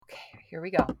here we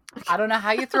go. I don't know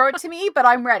how you throw it to me, but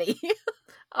I'm ready.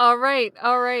 All right.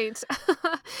 I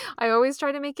always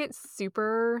try to make it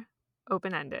super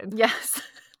open-ended. Yes.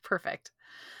 Perfect.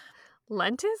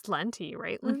 Lent is Lenty,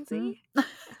 right, Lindsay? Is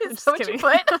Just that what kidding. you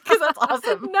put? Because that's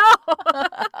awesome. No.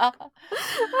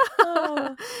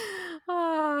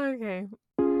 Oh. Okay.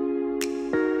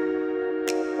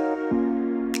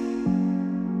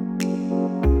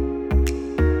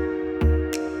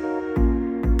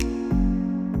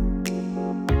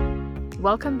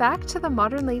 Welcome back to the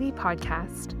Modern Lady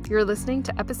Podcast. You're listening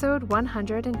to episode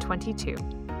 122.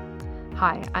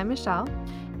 Hi, I'm Michelle.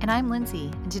 And I'm Lindsay,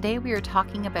 and today we are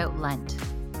talking about Lent.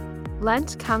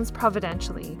 Lent comes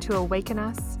providentially to awaken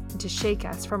us and to shake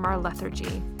us from our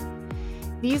lethargy.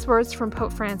 These words from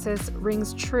Pope Francis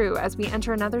rings true as we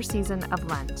enter another season of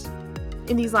Lent.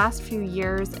 In these last few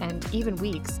years and even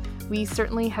weeks, we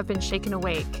certainly have been shaken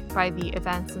awake by the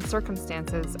events and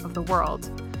circumstances of the world.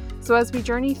 So as we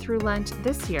journey through Lent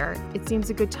this year, it seems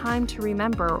a good time to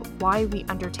remember why we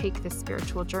undertake this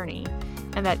spiritual journey,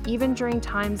 and that even during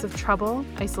times of trouble,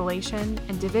 isolation,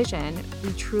 and division,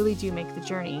 we truly do make the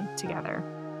journey together.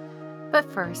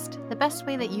 But first, the best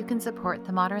way that you can support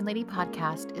the Modern Lady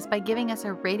Podcast is by giving us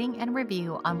a rating and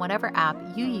review on whatever app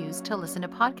you use to listen to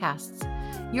podcasts.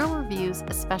 Your reviews,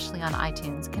 especially on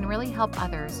iTunes, can really help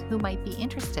others who might be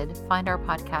interested find our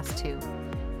podcast too.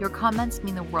 Your comments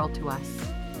mean the world to us.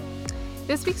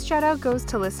 This week's shout out goes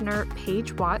to listener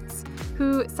Paige Watts,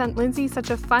 who sent Lindsay such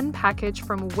a fun package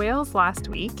from Wales last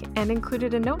week and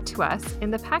included a note to us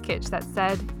in the package that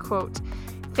said, quote,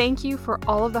 "Thank you for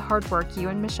all of the hard work you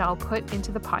and Michelle put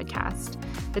into the podcast.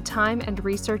 The time and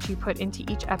research you put into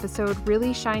each episode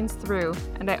really shines through,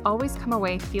 and I always come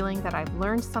away feeling that I've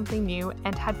learned something new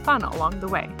and had fun along the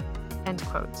way." End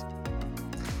quote.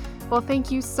 Well, thank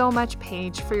you so much,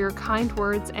 Paige, for your kind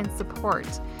words and support.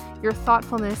 Your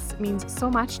thoughtfulness means so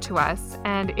much to us,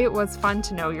 and it was fun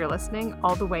to know you're listening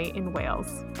all the way in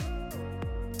Wales.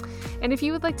 And if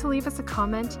you would like to leave us a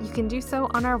comment, you can do so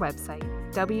on our website,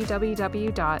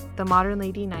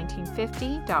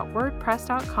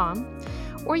 www.themodernlady1950.wordpress.com,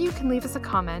 or you can leave us a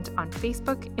comment on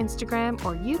Facebook, Instagram,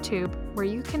 or YouTube, where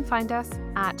you can find us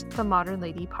at The Modern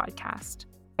Lady Podcast.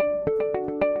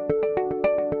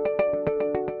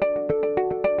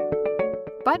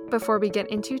 But before we get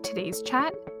into today's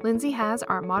chat, Lindsay has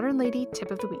our Modern Lady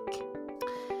tip of the week.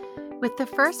 With the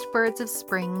first birds of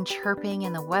spring chirping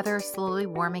and the weather slowly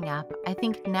warming up, I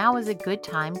think now is a good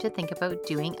time to think about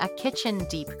doing a kitchen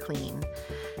deep clean.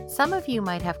 Some of you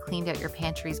might have cleaned out your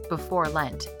pantries before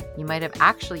Lent. You might have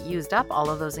actually used up all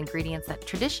of those ingredients that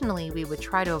traditionally we would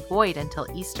try to avoid until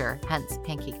Easter, hence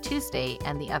Pancake Tuesday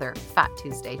and the other Fat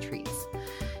Tuesday treats.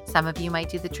 Some of you might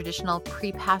do the traditional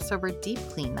pre-Passover deep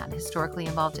clean that historically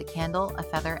involved a candle, a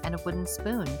feather, and a wooden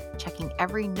spoon, checking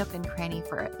every nook and cranny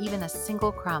for even a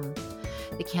single crumb.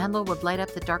 The candle would light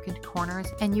up the darkened corners,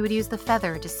 and you would use the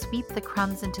feather to sweep the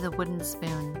crumbs into the wooden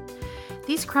spoon.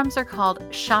 These crumbs are called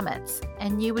chametz,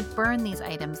 and you would burn these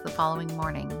items the following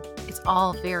morning. It's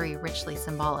all very richly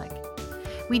symbolic.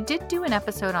 We did do an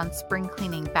episode on spring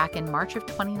cleaning back in March of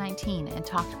 2019 and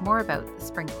talked more about the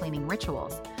spring cleaning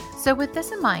rituals. So with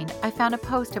this in mind, I found a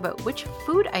post about which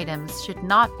food items should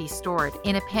not be stored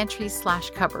in a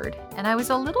pantry/cupboard, and I was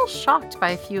a little shocked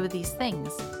by a few of these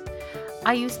things.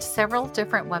 I used several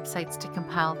different websites to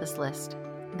compile this list.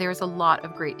 There's a lot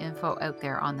of great info out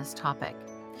there on this topic.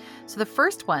 So the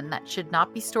first one that should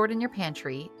not be stored in your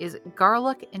pantry is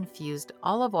garlic-infused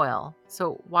olive oil.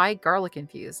 So why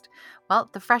garlic-infused?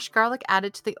 Well, the fresh garlic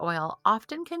added to the oil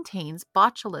often contains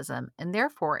botulism, and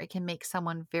therefore it can make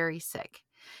someone very sick.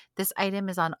 This item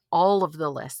is on all of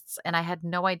the lists, and I had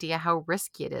no idea how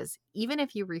risky it is. Even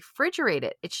if you refrigerate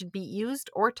it, it should be used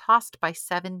or tossed by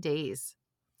 7 days.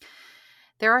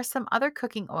 There are some other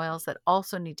cooking oils that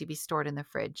also need to be stored in the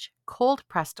fridge.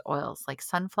 Cold-pressed oils like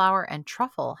sunflower and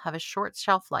truffle have a short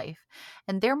shelf life,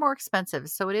 and they're more expensive,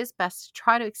 so it is best to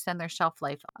try to extend their shelf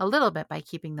life a little bit by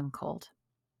keeping them cold.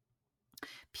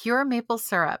 Pure maple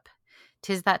syrup.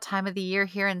 'Tis that time of the year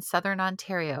here in southern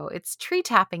Ontario. It's tree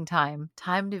tapping time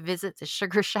to visit the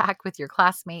sugar shack with your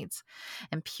classmates.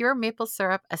 And pure maple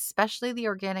syrup, especially the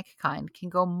organic kind, can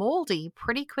go moldy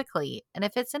pretty quickly. And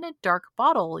if it's in a dark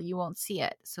bottle, you won't see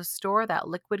it. So store that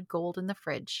liquid gold in the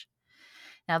fridge.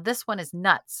 Now, this one is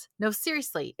nuts. No,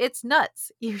 seriously, it's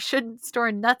nuts. You shouldn't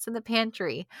store nuts in the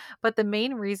pantry. But the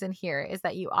main reason here is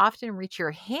that you often reach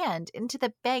your hand into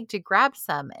the bag to grab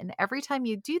some. And every time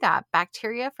you do that,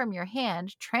 bacteria from your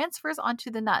hand transfers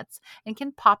onto the nuts and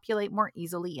can populate more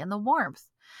easily in the warmth.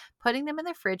 Putting them in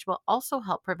the fridge will also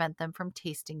help prevent them from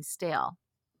tasting stale.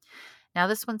 Now,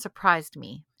 this one surprised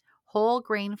me. Whole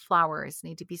grain flours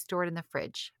need to be stored in the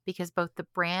fridge because both the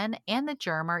bran and the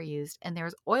germ are used, and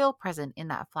there's oil present in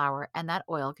that flour, and that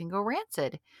oil can go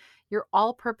rancid. Your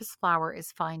all-purpose flour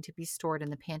is fine to be stored in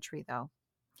the pantry, though.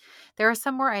 There are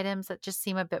some more items that just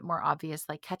seem a bit more obvious,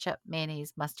 like ketchup,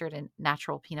 mayonnaise, mustard, and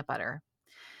natural peanut butter.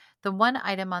 The one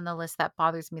item on the list that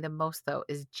bothers me the most, though,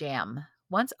 is jam.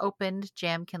 Once opened,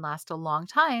 jam can last a long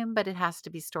time, but it has to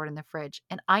be stored in the fridge.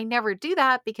 And I never do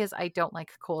that because I don't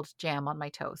like cold jam on my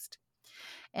toast.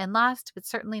 And last, but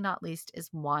certainly not least, is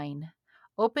wine.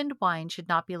 Opened wine should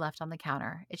not be left on the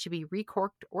counter. It should be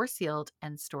recorked or sealed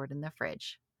and stored in the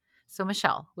fridge. So,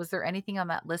 Michelle, was there anything on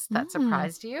that list that Mm.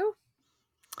 surprised you?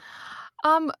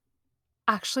 Um,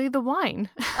 Actually, the wine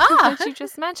Ah! that you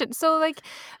just mentioned. So, like,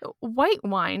 white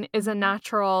wine is a Mhm.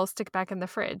 natural stick back in the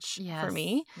fridge for Yes,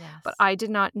 me, but yes. I did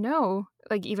not know,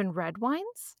 like, even red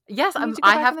wines Yes, need to go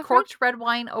I back in have the fridge? corked red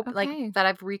wine like, Okay. that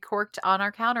I've recorked on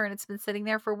our counter, and it's been sitting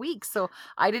there for weeks, so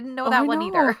I didn't know Oh, that one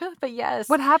either. no. But yes,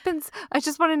 What happens? I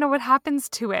just wanna know what happens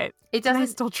to it. it Can I doesn't.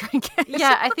 still drink it?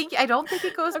 Yeah, I don't think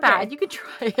it goes bad. Okay. You could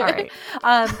try All it.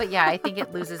 right. But yeah, I think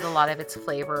it loses a lot of its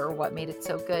flavor or what made it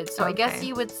so good. So I guess Okay.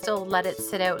 you would still let it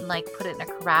sit out and, like, put it in a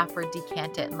carafe or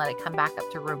decant it and let it come back up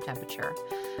to room temperature,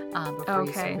 before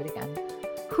you serve Okay. it again.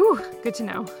 Whew, good to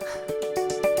know.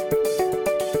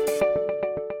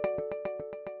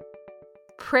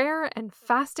 Prayer and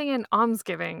fasting and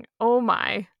almsgiving. Oh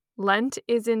my. Lent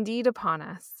is indeed upon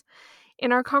us.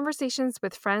 In our conversations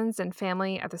with friends and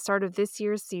family at the start of this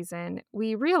year's season,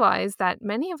 we realized that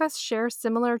many of us share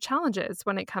similar challenges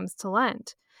when it comes to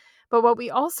Lent. But what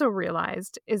we also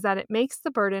realized is that it makes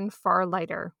the burden far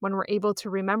lighter when we're able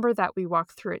to remember that we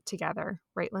walk through it together.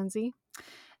 Right, Lindsay?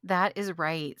 That is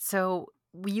right. So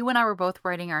you and I were both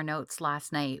writing our notes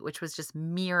last night, which was just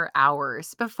mere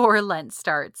hours before Lent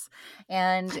starts.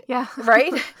 And Yeah.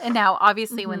 right? And now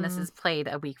obviously when this hmm is played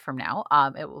a week from now,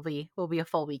 it will be a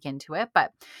full week into it.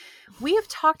 But we have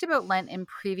talked about Lent in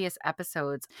previous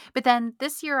episodes. But then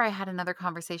this year I had another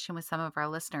conversation with some of our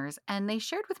listeners, and they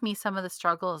shared with me some of the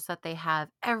struggles that they have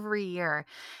every year.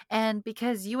 And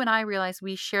because you and I realize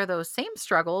we share those same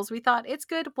struggles, we thought it's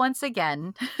good once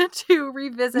again to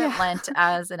revisit Yeah. Lent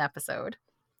as an episode.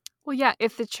 Well, yeah,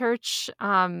 if the church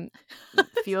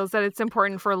feels that it's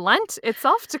important for Lent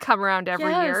itself to come around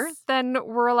every year, Yes. then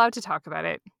we're allowed to talk about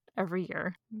it every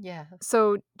year. Yes.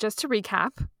 So, just to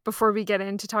recap, before we get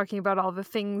into talking about all the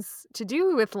things to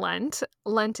do with Lent,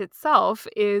 Lent itself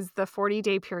is the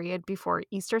 40-day period before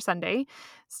Easter Sunday,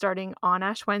 starting on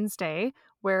Ash Wednesday,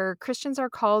 where Christians are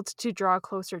called to draw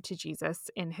closer to Jesus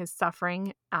in his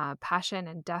suffering, passion,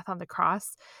 and death on the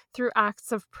cross through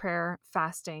acts of prayer,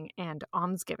 fasting, and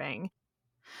almsgiving.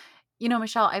 You know,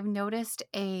 Michelle, I've noticed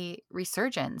a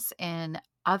resurgence in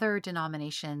other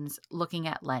denominations looking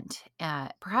at Lent,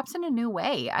 perhaps in a new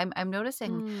way. I'm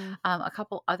noticing Mm, a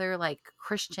couple other like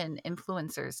Christian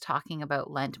influencers talking about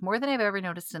Lent more than I've ever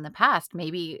noticed in the past.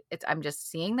 Maybe I'm just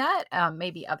seeing that.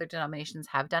 Maybe other denominations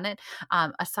have done it,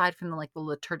 aside from like the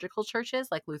liturgical churches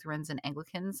like Lutherans and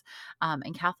Anglicans,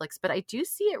 and Catholics. But I do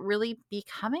see it really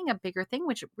becoming a bigger thing,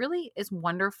 which really is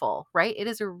wonderful, right? It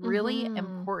is a really hmm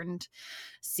important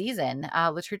season,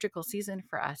 liturgical season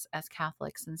for us as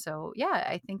Catholics. And so, yeah,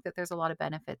 I think that there's a lot of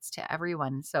benefits to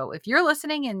everyone. So if you're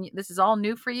listening and this is all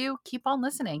new for you, keep on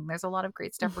listening. There's a lot of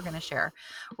great stuff we're going to share.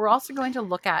 We're also going to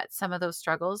look at some of those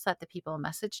struggles that the people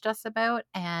messaged us about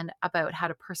and about how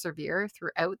to persevere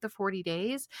throughout the 40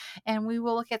 days. And we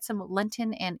will look at some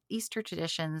Lenten and Easter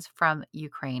traditions from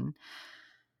Ukraine.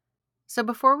 So,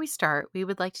 before we start, we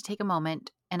would like to take a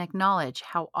moment and acknowledge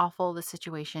how awful the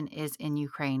situation is in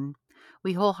Ukraine.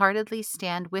 We wholeheartedly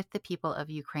stand with the people of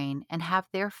Ukraine and have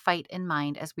their fight in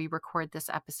mind as we record this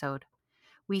episode.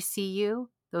 We see you,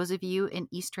 those of you in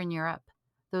Eastern Europe,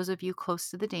 those of you close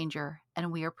to the danger,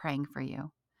 and we are praying for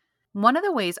you. One of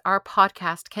the ways our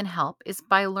podcast can help is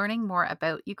by learning more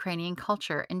about Ukrainian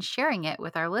culture and sharing it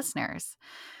with our listeners.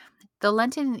 The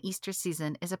Lenten and Easter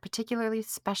season is a particularly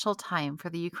special time for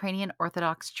the Ukrainian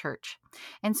Orthodox Church,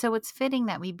 and so it's fitting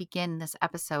that we begin this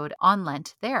episode on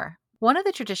Lent there. One of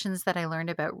the traditions that I learned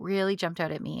about really jumped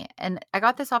out at me, and I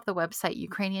got this off the website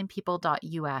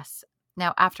ukrainianpeople.us.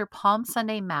 Now, after Palm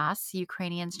Sunday Mass,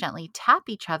 Ukrainians gently tap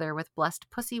each other with blessed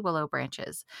pussy willow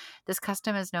branches. This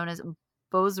custom is known as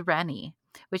Bozrani,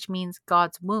 which means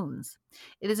God's wounds.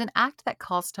 It is an act that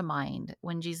calls to mind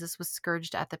when Jesus was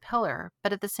scourged at the pillar,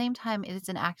 but at the same time, it is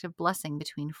an act of blessing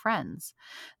between friends.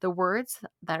 The words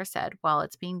that are said while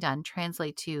it's being done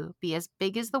translate to be as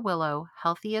big as the willow,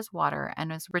 healthy as water,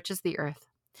 and as rich as the earth.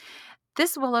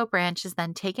 This willow branch is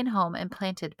then taken home and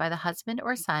planted by the husband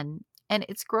or son, and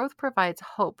its growth provides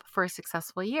hope for a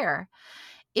successful year.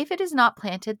 If it is not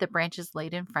planted, the branch is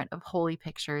laid in front of holy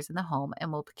pictures in the home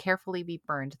and will carefully be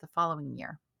burned the following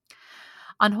year.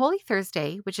 On Holy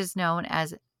Thursday, which is known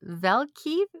as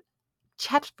Veliki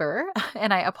Chetver,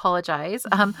 and I apologize,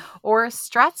 or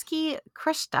Stratsky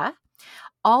Krishta,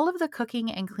 all of the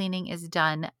cooking and cleaning is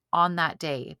done on that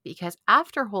day because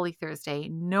after Holy Thursday,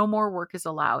 no more work is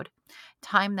allowed.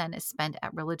 Time then is spent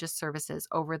at religious services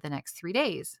over the next 3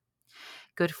 days.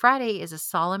 Good Friday is a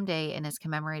solemn day and is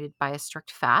commemorated by a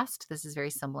strict fast. This is very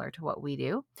similar to what we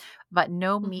do, but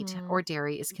no meat Hmm. or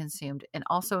dairy is consumed, and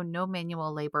also no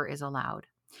manual labor is allowed.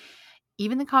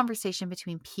 Even the conversation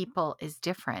between people is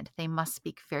different. They must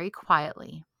speak very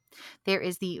quietly. There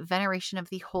is the veneration of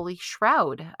the Holy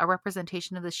Shroud, a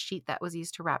representation of the sheet that was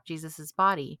used to wrap Jesus'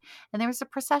 body. And there is a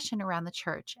procession around the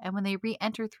church. And when they re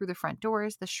enter through the front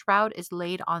doors, the shroud is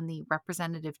laid on the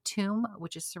representative tomb,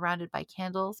 which is surrounded by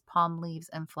candles, palm leaves,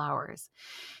 and flowers.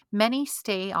 Many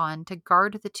stay on to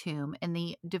guard the tomb in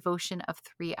the devotion of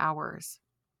 3 hours.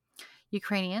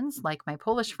 Ukrainians, like my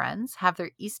Polish friends, have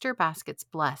their Easter baskets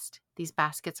blessed. These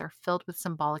baskets are filled with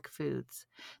symbolic foods.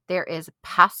 There is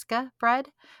Pascha bread,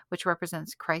 which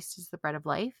represents Christ as the bread of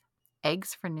life,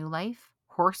 eggs for new life,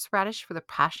 horseradish for the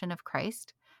passion of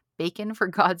Christ, bacon for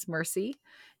God's mercy,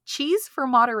 cheese for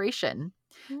moderation,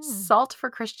 Hmm. salt for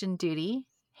Christian duty,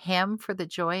 ham for the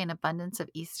joy and abundance of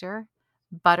Easter,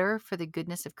 butter for the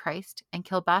goodness of Christ, and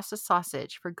kielbasa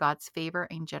sausage for God's favor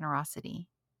and generosity.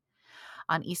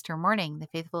 On Easter morning, the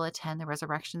faithful attend the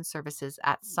resurrection services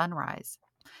at sunrise.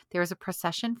 There is a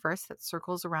procession first that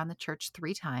circles around the church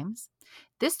 3 times.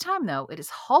 This time, though, it is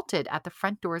halted at the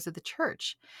front doors of the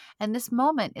church. And this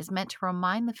moment is meant to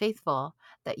remind the faithful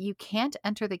that you can't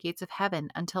enter the gates of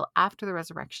heaven until after the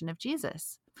resurrection of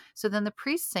Jesus. So then the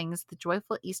priest sings the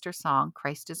joyful Easter song,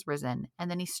 Christ is risen, and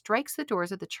then he strikes the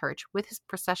doors of the church with his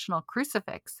processional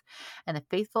crucifix. And the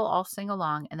faithful all sing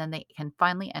along, and then they can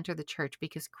finally enter the church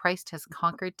because Christ has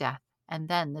conquered death. And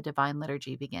then the divine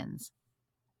liturgy begins.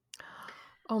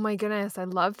 Oh my goodness, I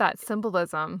love that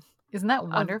symbolism Isn't that of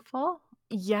wonderful?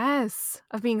 yes,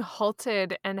 of being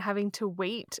halted and having to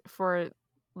wait for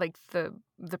like the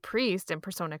priest in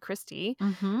persona Christi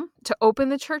Mm-hmm. to open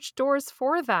the church doors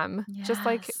for them, just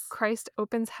like Yes. Christ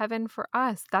opens heaven for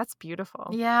us. That's beautiful.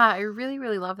 Yeah, I really,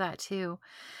 really love that too.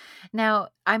 Now,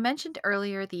 I mentioned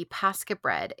earlier the Pascha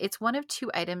bread. It's one of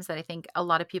 2 items that I think a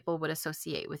lot of people would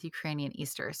associate with Ukrainian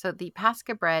Easter. So, the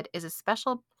Pascha bread is a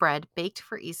special bread baked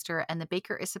for Easter, and the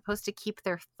baker is supposed to keep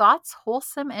their thoughts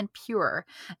wholesome and pure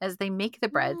as they make the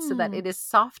bread so that Mm. it is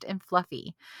soft and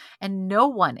fluffy. And no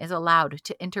one is allowed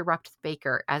to interrupt the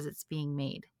baker as it's being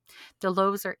made. The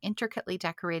loaves are intricately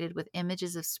decorated with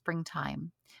images of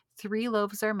springtime. 3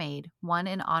 loaves are made, one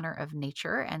in honor of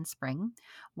nature and spring,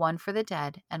 one for the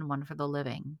dead, and one for the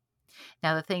living.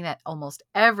 Now, the thing that almost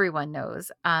everyone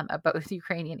knows about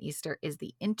Ukrainian Easter is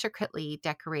the intricately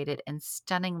decorated and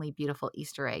stunningly beautiful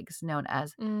Easter eggs known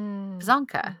as Mm.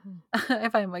 Bzanka, Mhm.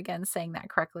 if I'm again saying that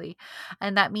correctly.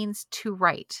 And that means to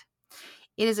write.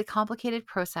 It is a complicated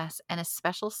process, and a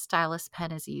special stylus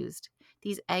pen is used.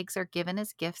 These eggs are given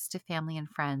as gifts to family and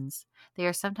friends. They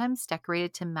are sometimes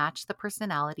decorated to match the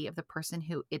personality of the person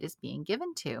who it is being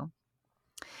given to.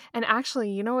 And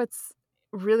actually, what's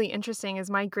really interesting is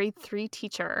my grade 3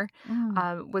 teacher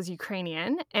Mm, was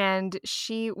Ukrainian, and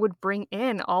she would bring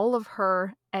in all of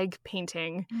her egg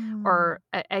painting or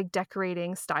mm. egg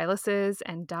decorating styluses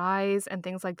and dyes and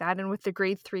things like that. And with the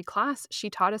grade 3 class, she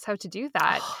taught us how to do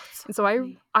that. Oh, it's so And so I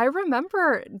lovely. I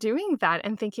remember doing that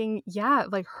and thinking, yeah,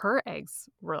 like her eggs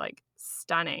were like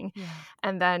stunning. Yeah.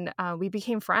 And then we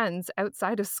became friends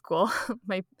outside of school.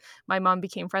 My mom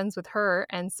became friends with her,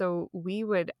 and so we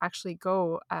would actually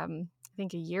go. I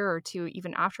think a year or 2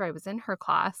 even after I was in her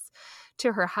class,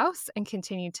 to her house and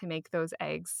continue to make those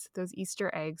eggs, those Easter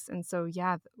eggs. And so,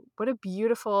 yeah, what a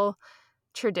beautiful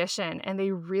tradition. And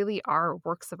they really are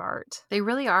works of art. They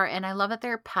really are, and I love that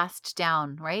they're passed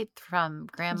down, right, from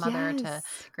grandmother to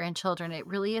Yes. grandchildren. It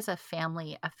really is a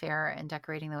family affair in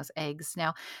decorating those eggs.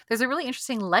 Now, there's a really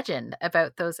interesting legend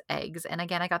about those eggs, and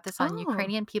again, I got this on Oh.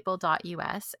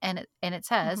 ukrainianpeople.us, and it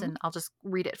says, Hmm. and I'll just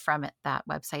read it from that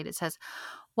website. It says,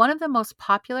 "One of the most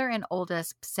popular and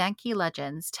oldest Psanki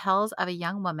legends tells of a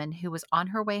young woman who was on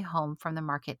her way home from the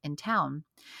market in town.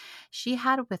 She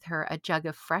had with her a jug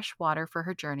of fresh water for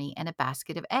her journey and a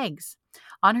basket of eggs.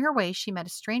 On her way, she met a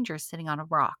stranger sitting on a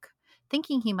rock.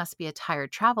 Thinking he must be a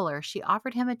tired traveler, she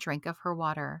offered him a drink of her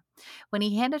water. When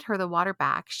he handed her the water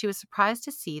back, she was surprised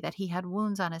to see that he had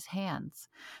wounds on his hands.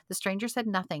 The stranger said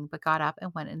nothing but got up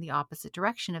and went in the opposite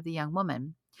direction of the young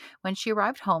woman. When she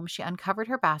arrived home, she uncovered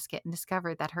her basket and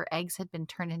discovered that her eggs had been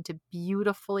turned into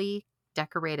beautifully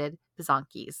decorated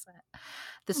bazonkies.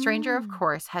 The stranger, of Mm.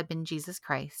 course, had been Jesus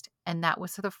Christ, and that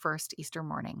was the first Easter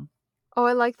morning. Oh,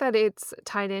 I like that it's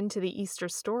tied into the Easter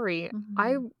story.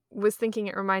 I Mhm. was thinking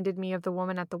it reminded me of the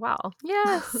woman at the well.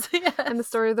 Yes, And the yes.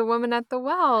 story of the woman at the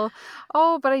well.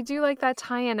 Oh, but I do like that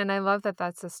tie-in, and I love that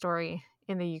that's a story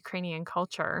in the Ukrainian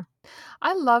culture.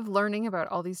 I love learning about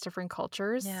all these different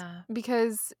cultures Yeah,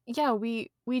 because, yeah, we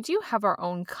do have our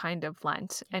own kind of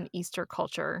Lent yeah. and Easter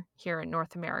culture here in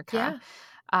North America.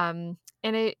 Yeah.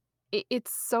 And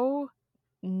it's so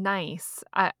nice,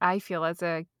 I feel, as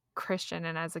a Christian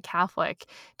and as a Catholic,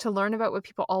 to learn about what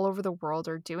people all over the world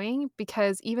are doing,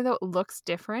 because even though it looks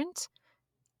different,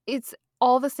 it's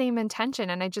all the same intention,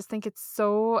 and I just think it's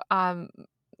so,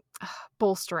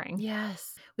 bolstering.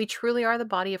 Yes. We truly are the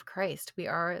body of Christ. We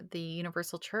are the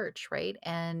universal church, right?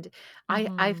 And I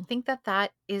Mhm. think that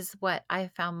that is what I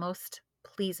found most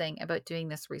pleasing about doing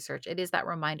this research. It is that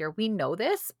reminder. We know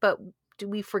this, but do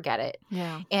we forget it?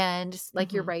 Yeah. And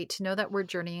like you're Mhm. right, to know that we're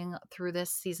journeying through this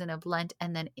season of Lent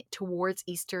and then towards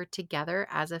Easter together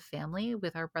as a family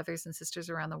with our brothers and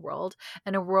sisters around the world,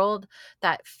 and a world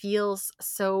that feels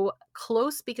so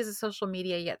close because of social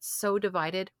media, yet so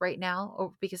divided right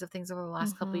now because of things over the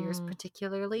last couple of years, Mhm.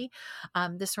 particularly.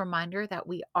 This reminder that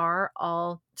we are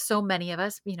all, so many of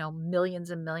us,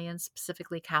 millions and millions,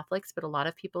 specifically Catholics, but a lot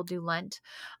of people do Lent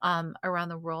around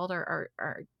the world are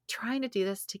trying to do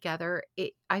this together.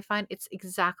 I find it's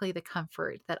exactly the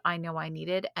comfort that I know I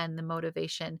needed and the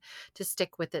motivation to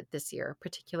stick with it this year,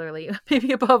 particularly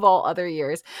maybe above all other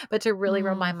years, but to really Mm.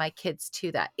 remind my kids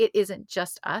too that it isn't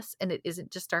just us and it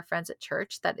isn't just our friends at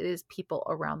church, that it is people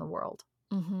around the world.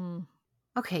 Mhm.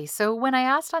 Okay, so when I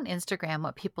asked on Instagram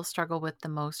what people struggle with the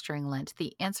most during Lent,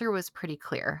 the answer was pretty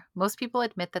clear. Most people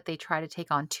admit that they try to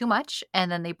take on too much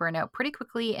and then they burn out pretty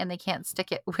quickly and they can't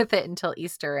stick it with it until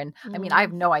Easter. And I mean, I have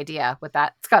Mm. no idea what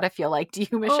that's got to feel like. Do you,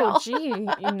 Oh, Michelle? gee,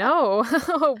 no.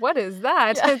 What is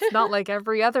that? Yeah. It's not like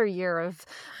every other year of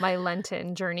my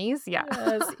Lenten journeys. Yeah.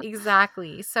 Yes,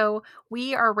 exactly. So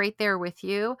we are right there with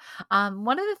you.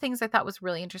 One of the things I thought was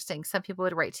really interesting, some people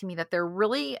would write to me that they're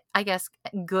really, I guess,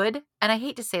 good, and I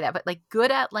hate to say that, but like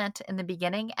good at Lent in the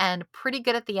beginning and pretty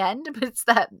good at the end, but it's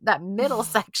that middle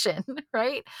section,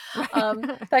 right?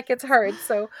 Right. That gets hard.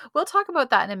 So we'll talk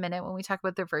about that in a minute when we talk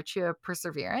about the virtue of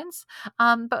perseverance.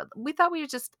 But we thought we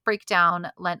would just break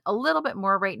down Lent a little bit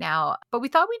more right now. But we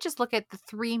thought we'd just look at the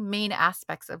three main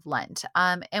aspects of Lent.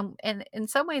 And in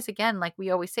some ways, again, like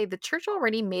we always say, the church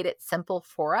already made it simple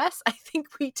for us. I think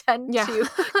we tend Yeah. to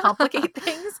complicate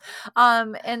things.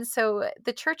 And so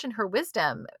the church in her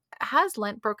wisdom has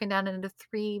Lent broken down into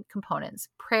three components: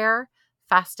 prayer,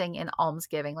 fasting, and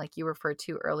almsgiving, like you referred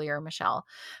to earlier, Michelle.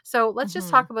 So let's just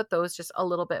Mhm. talk about those just a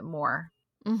little bit more.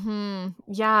 Mhm.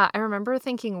 Yeah, I remember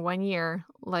thinking one year,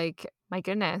 like, "My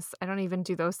goodness, I don't even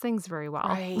do those things very well."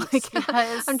 Right. Like,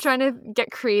 I'm Yes. trying to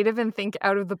get creative and think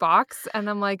out of the box, and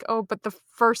I'm like, "Oh, but the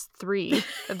first 3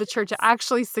 that the church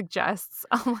actually suggests,"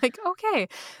 I'm like, "Okay,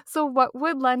 so what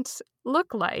would Lent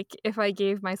look like if I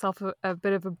gave myself a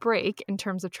bit of a break in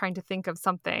terms of trying to think of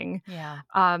something, Yeah.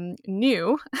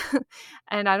 new?"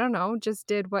 And I don't know, just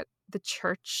did what the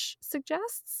church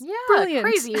suggests? Yeah. Brilliant.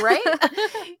 Crazy, right?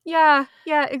 Yeah,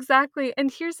 yeah, exactly,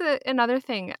 and here's another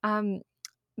thing,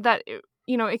 that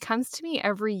it comes to me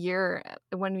every year,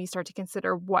 when we start to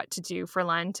consider what to do for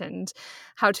Lent and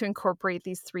how to incorporate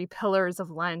these 3 pillars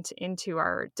of Lent into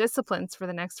our disciplines for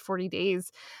the next 40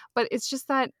 days, but it's just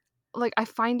that, like, I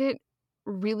find it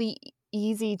really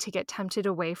easy to get tempted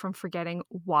away from forgetting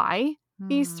why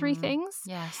these 3 Hmm. things,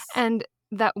 Yes. and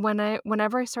that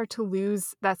whenever I start to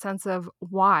lose that sense of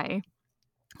why,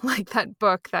 like that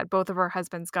book that both of our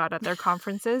husbands got at their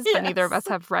conferences, but neither of Yes. us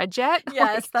have read yet.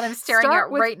 Yes. Like, That I'm staring start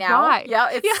at with right now. why. Yeah.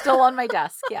 It's Yeah. still on my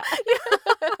desk. Yeah.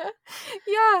 Yeah.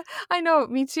 Yeah. I know.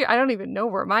 Me too. I don't even know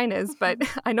where mine is, but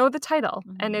I know the title,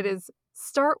 and it Mhm. is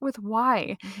Start with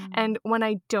Why. Mhm. And when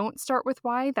I don't start with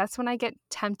why, that's when I get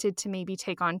tempted to maybe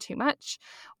take on too much,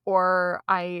 or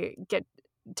I get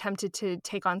tempted to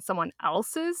take on someone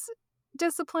else's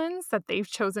disciplines that they've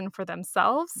chosen for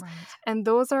themselves. Right. And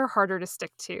those are harder to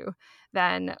stick to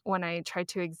than when I try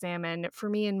to examine, for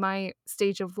me in my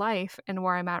stage of life and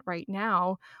where I'm at right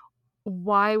now,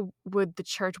 why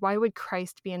why would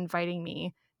Christ be inviting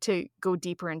me to go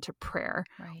deeper into prayer?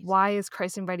 Right. Why is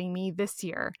Christ inviting me this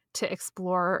year to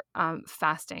explore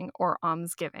fasting or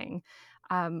almsgiving?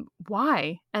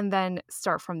 Why? And then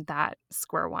start from that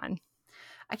square one.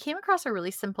 I came across a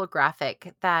really simple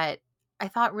graphic that I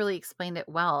thought really explained it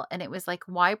well. And it was like,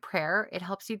 why prayer? It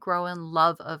helps you grow in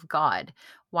love of God.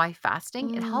 Why fasting?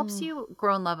 It helps Mm, you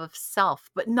grow in love of self,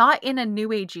 but not in a new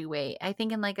agey way. I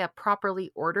think in like a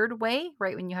properly ordered way,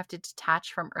 right? When you have to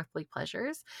detach from earthly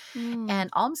pleasures. mm, And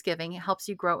almsgiving helps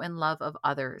you grow in love of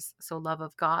others. So love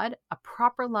of God, a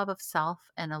proper love of self,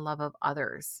 and a love of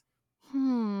others.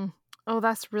 hmm. Oh,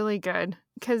 that's really good.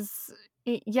 Because,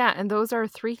 yeah, and those are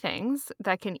three things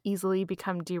that can easily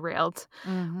become derailed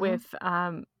Mm-hmm. with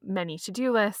many to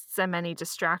do lists and many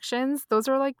distractions. Those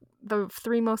are like the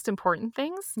three most important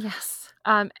things. Yes.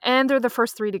 And they're the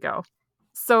first three to go.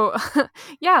 So,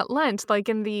 yeah, Lent, like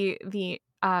in the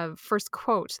first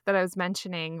quote that I was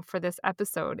mentioning for this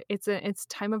episode, it's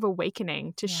time of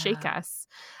awakening to shake Yeah. us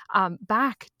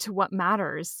back to what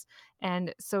matters.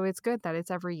 And so it's good that it's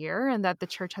every year and that the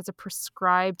church has a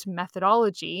prescribed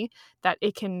methodology that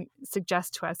it can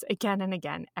suggest to us again and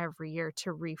again every year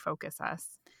to refocus us.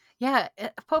 Yeah,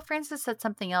 Pope Francis said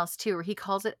something else too, where he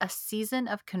calls it a season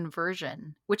of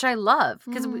conversion, which I love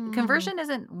because Mm, conversion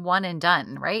isn't one and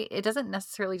done, right? It doesn't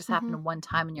necessarily just hmm. happen one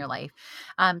time in your life.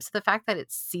 So the fact that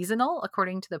it's seasonal,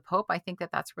 according to the Pope, I think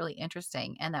that that's really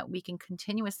interesting, and that we can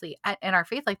continuously in our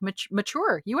faith, like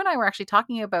mature. You and I were actually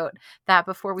talking about that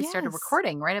before we started Yes.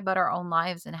 recording, right? About our own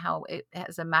lives and how it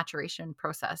has a maturation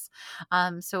process.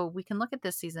 So we can look at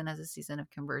this season as a season of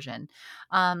conversion,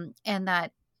 and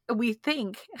that we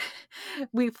think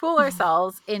we fool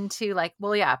ourselves into like,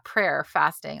 well, yeah, prayer,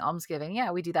 fasting, almsgiving.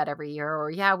 Yeah, we do that every year. Or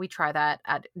yeah, we try that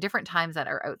at different times that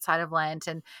are outside of Lent.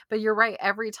 And but you're right,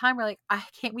 every time we're like,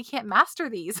 we can't master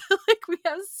these. Like we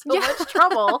have so Yeah. much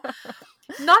trouble,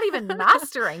 not even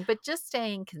mastering, but just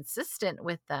staying consistent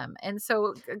with them. And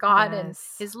so God and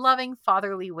Yes. his loving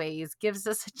fatherly ways gives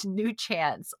us such a new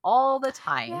chance all the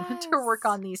time to work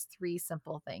Yes. on these three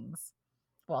simple things.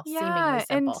 Well, seemingly Yeah,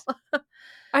 and simple.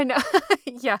 I know.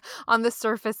 Yeah, on the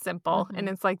surface simple, and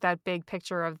Hmm. it's like that big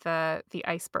picture of the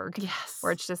iceberg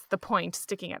where Yes. it's just the point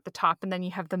sticking at the top, and then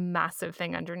you have the massive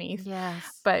thing underneath.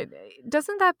 Yes. But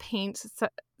doesn't that paint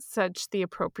such the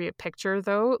appropriate picture,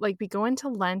 though? Like, we go into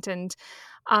Lent, and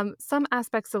some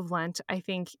aspects of Lent, I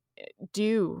think,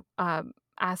 do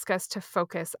ask us to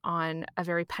focus on a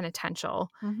very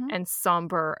penitential Mhm. and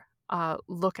somber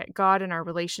look at God and our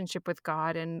relationship with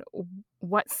God and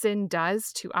what sin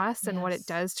does to us and what it Yes.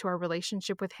 does to our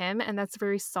relationship with Him. And that's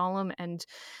very solemn and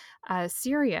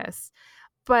serious.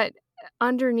 But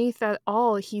underneath that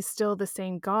all, he's still the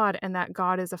same God, and that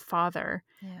God is a father.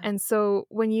 Yeah. And so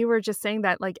when you were just saying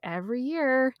that, like every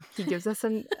year, he gives us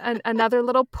another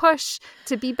little push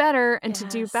to be better and to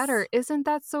do better. Yes. Isn't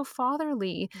that so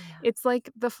fatherly? Yeah. It's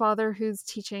like the father who's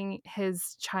teaching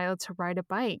his child to ride a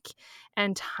bike,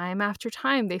 and time after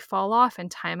time they fall off,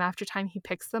 and time after time he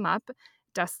picks them up,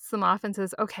 dusts them off, and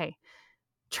says, okay,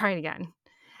 try it again.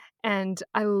 And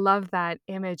I love that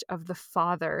image of the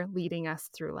Father leading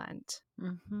us through Lent.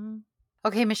 Mhm.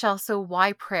 Okay, Michelle, so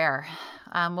why prayer?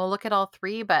 We'll look at all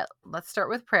three, but let's start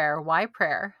with prayer. Why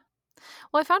prayer?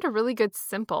 Well, I found a really good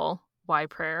simple why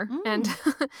prayer. And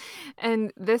Mm.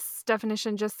 and this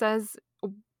definition just says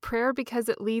prayer because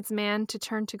it leads man to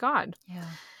turn to God. Yeah.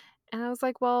 And I was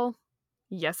like, well,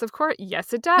 yes, of course.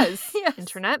 Yes, it does. Yes.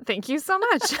 Internet, thank you so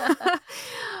much.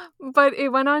 But it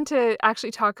went on to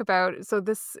actually talk about, so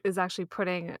this is actually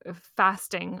putting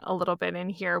fasting a little bit in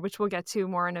here, which we'll get to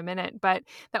more in a minute, but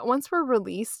that once we're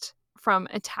released from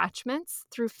attachments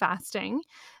through fasting,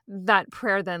 that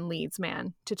prayer then leads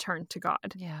man to turn to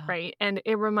God, Yeah. right? And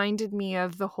it reminded me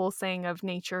of the whole saying of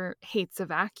nature hates a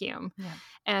vacuum. Yeah.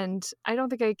 And I don't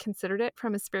think I considered it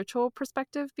from a spiritual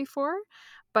perspective before,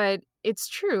 but it's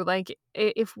true. Like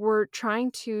if we're trying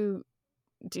to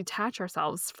detach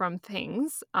ourselves from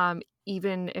things,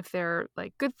 even if they're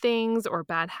like good things or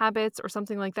bad habits or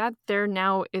something like that, there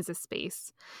now is a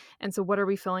space. And so, what are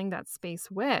we filling that space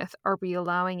with? Are we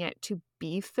allowing it to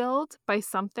be filled by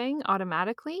something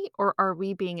automatically, or are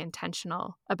we being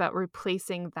intentional about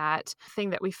replacing that thing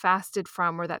that we fasted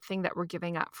from or that thing that we're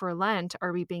giving up for Lent?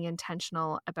 Are we being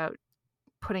intentional about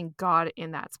putting God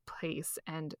in that place?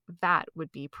 And that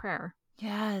would be prayer.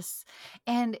 Yes.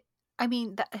 And I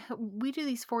mean, we do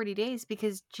these 40 days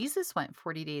because Jesus went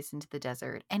 40 days into the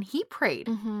desert and he prayed.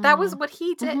 That was Mm-hmm. what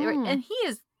he did. Right? Mm-hmm. And he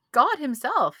is God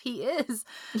himself. He is,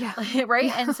 Yeah. right?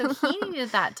 Yeah. And so he needed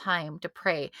that time to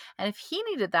pray. And if he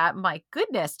needed that, my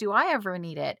goodness, do I ever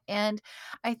need it? And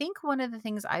I think one of the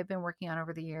things I've been working on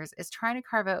over the years is trying to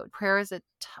carve out prayer as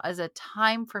as a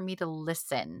time for me to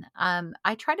listen.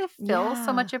 I try to fill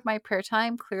so Yeah. much of my prayer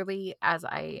time clearly as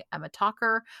I am a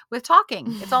talker with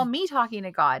talking. It's all me talking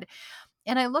to God.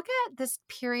 And I look at this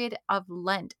period of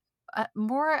Lent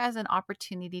more as an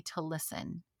opportunity to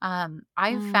listen.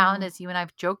 I've found, Mm. as you and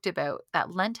I've joked about,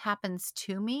 that Lent happens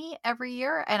to me every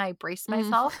year, and I brace Mm.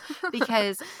 myself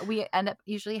because we end up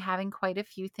usually having quite a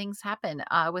few things happen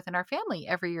within our family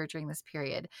every year during this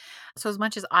period. So, as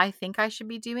much as I think I should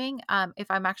be doing, if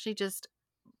I'm actually just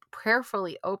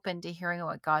prayerfully open to hearing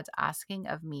what God's asking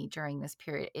of me during this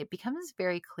period, it becomes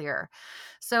very clear.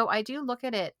 So I do look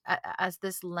at it as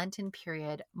this Lenten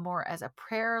period more as a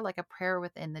prayer, like a prayer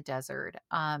within the desert,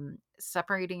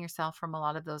 separating yourself from a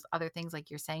lot of those other things, like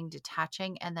you're saying,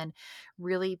 detaching, and then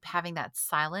really having that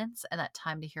silence and that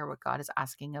time to hear what God is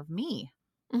asking of me.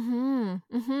 Mhm,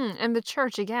 mhm, and the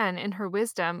church, again, in her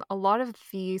wisdom, a lot of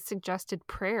the suggested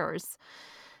prayers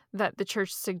that the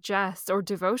church suggests or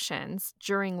devotions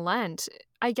during Lent,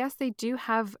 I guess they do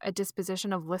have a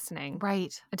disposition of listening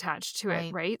Right. attached to it,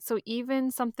 Right. right? So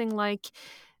even something like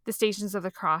the Stations of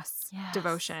the Cross Yes.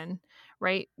 devotion,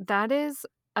 right? That is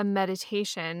a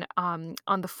meditation on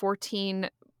the 14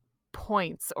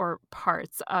 points or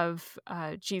parts of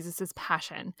Jesus's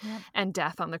passion Yep. and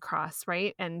death on the cross,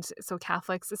 right? And so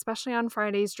Catholics, especially on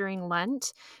Fridays during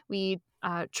Lent, we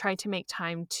try to make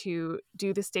time to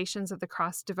do the Stations of the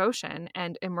Cross devotion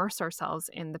and immerse ourselves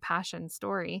in the Passion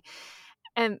story.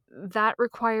 And that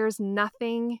requires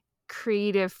nothing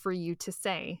creative for you to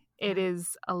say. It Yeah.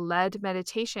 is a led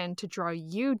meditation to draw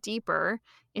you deeper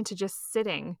into just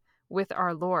sitting with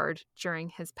our Lord during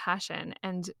his passion.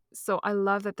 And so I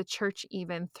love that the church,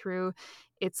 even through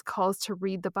its calls to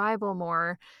read the Bible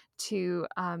more, to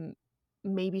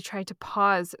maybe try to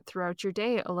pause throughout your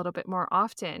day a little bit more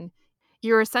often.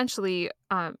 You're essentially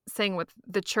saying what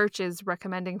the church is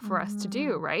recommending for us to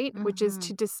do, Mm-hmm. right? Which is Mm-hmm.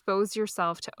 to dispose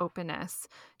yourself to openness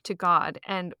to God.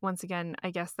 And once again,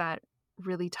 I guess that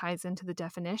really ties into the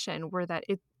definition where that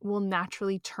it will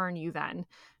naturally turn you then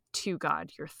to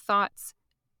God, your thoughts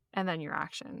and then your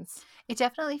actions. It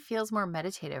definitely feels more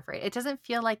meditative, right? It doesn't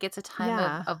feel like it's a time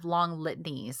Yeah, of long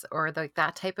litanies or like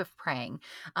that type of praying.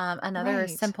 Another right.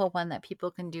 simple one that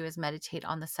people can do is meditate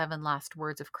on the seven last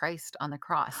words of Christ on the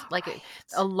cross. Like a Right.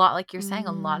 lot, like you're saying,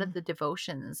 a lot of Mm, the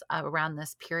devotions around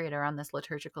this period, around this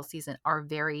liturgical season, are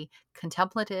very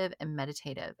contemplative and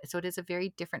meditative. So it is a very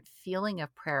different feeling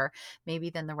of prayer, maybe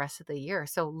than the rest of the year.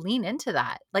 So lean into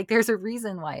that. Like there's a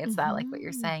reason why it's that, like what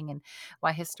you're mhm, saying, and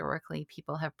why historically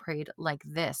people have prayed like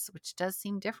this, which does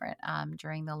seem different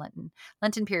during the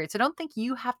Lenten period. So don't think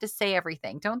you have to say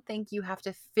everything. Don't think you have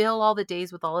to fill all the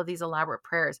days with all of these elaborate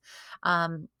prayers.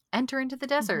 Enter into the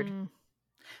desert. mhm.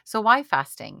 So why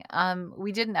fasting?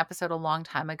 We did an episode a long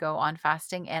time ago on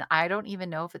fasting, and I don't even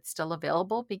know if it's still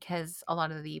available because a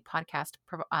lot of the podcast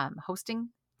hosting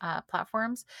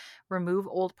platforms remove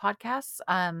old podcasts.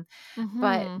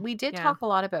 But Mhm. we did Yeah. talk a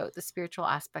lot about the spiritual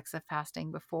aspects of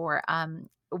fasting before.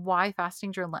 Why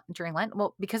fasting during Lent?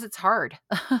 Well, because it's hard.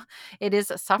 It is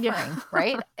a Yeah. suffering,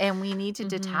 right? And we need to Mhm.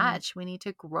 detach. We need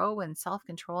to grow in self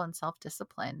control and self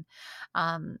discipline.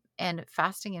 And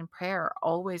fasting and prayer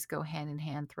always go hand in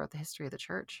hand throughout the history of the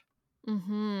church.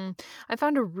 Mhm. I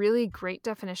found a really great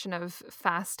definition of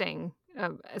fasting,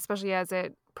 especially as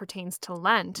it pertains to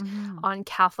Lent, Hmm. on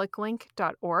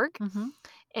catholiclink.org. Hmm.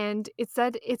 And it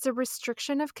said it's a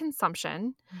restriction of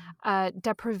consumption, a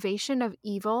deprivation of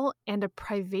evil, and a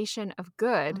privation of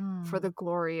good for Mm. the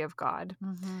glory of God.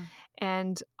 Hmm.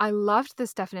 And I loved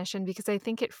this definition because I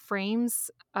think it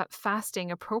frames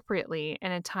fasting appropriately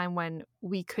in a time when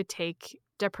we could take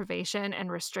deprivation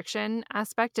and restriction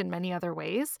aspect in many other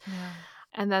ways. Yeah.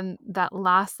 And then that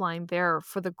last line there,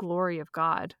 for the glory of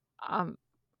God. Um,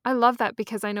 I love that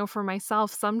because I know for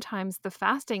myself, sometimes the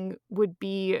fasting would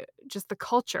be just the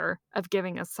culture of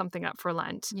giving us something up for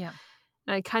Lent. Yeah.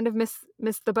 And I kind of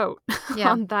missed the boat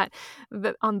Yeah. on that,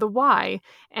 on the why,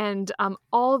 and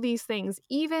all these things.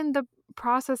 Even the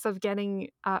process of getting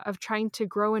of trying to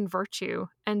grow in virtue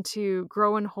and to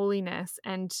grow in holiness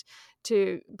and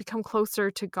to become closer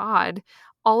to God.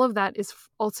 All of that is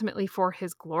ultimately for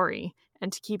His glory.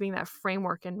 And to keeping that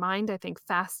framework in mind, I think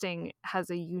fasting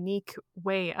has a unique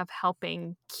way of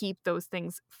helping keep those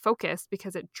things focused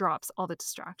because it drops all the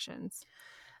distractions.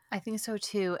 I think so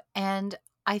too. And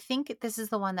I think this is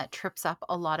the one that trips up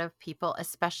a lot of people,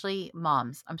 especially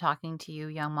moms. I'm talking to you,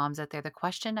 young moms out there. The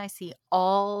question I see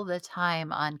all the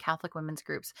time on Catholic women's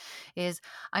groups is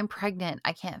I'm pregnant.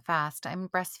 I can't fast. I'm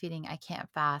breastfeeding. I can't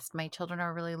fast. My children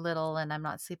are really little and I'm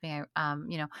not sleeping.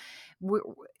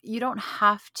 You don't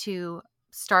have to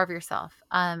starve yourself.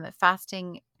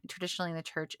 Fasting traditionally in the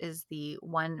church is the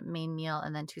one main meal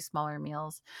and then two smaller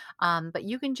meals, but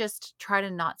you can just try to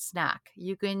not snack.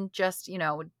 You can just,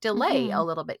 delay a Hmm.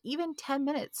 little bit, even 10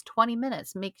 minutes, 20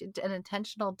 minutes, make it an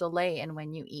intentional delay in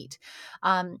when you eat.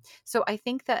 So I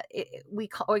think that we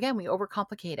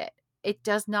overcomplicate it. it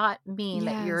does not mean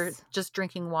that you're Yes. just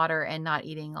drinking water and not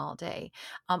eating all day.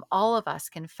 All of us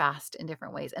can fast in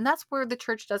different ways. And that's where the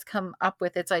church does come up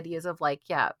with its ideas of like,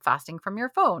 yeah, fasting from your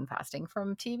phone, fasting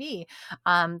from TV,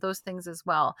 those things as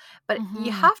well. But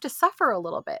you Mhm. have to suffer a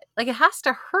little bit. Like it has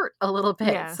to hurt a little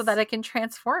bit so that Yes. it can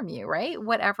transform you, right?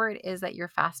 Whatever it is that you're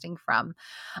fasting from.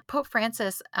 Pope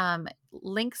Francis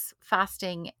links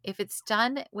fasting, if it's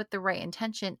done with the right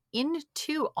intention,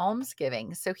 into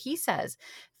almsgiving. So he says,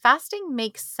 fasting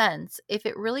makes sense if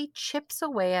it really chips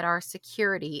away at our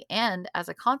security and, as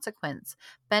a consequence,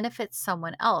 benefits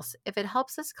someone else, if it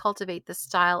helps us cultivate the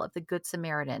style of the Good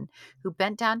Samaritan who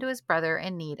bent down to his brother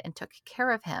in need and took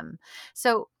care of him.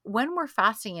 So when we're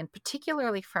fasting, and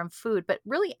particularly from food, but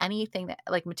really anything that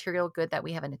like material good that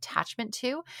we have an attachment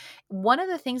to, one of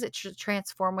the things that should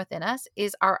transform within us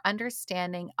is our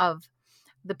understanding of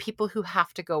the people who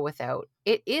have to go without.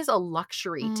 It is a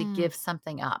luxury to Mm. give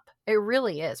something up. It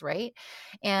really is, right?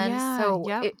 And Yeah, so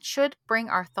yep. it should bring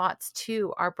our thoughts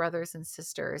to our brothers and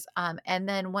sisters. And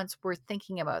then once we're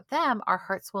thinking about them, our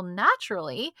hearts will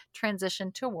naturally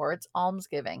transition towards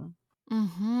almsgiving.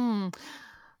 Mhm.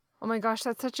 Oh my gosh,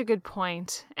 that's such a good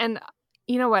point. And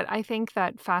you know what? I think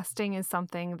that fasting is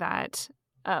something that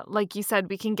like you said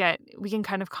we can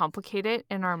kind of complicate it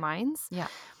in our minds. Yeah.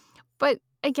 But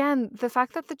again, the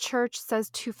fact that the church says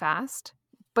to fast,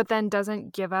 but then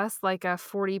doesn't give us like a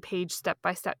 40-page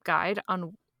step-by-step guide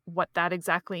on what that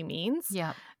exactly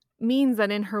Yeah. means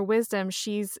that in her wisdom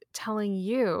she's telling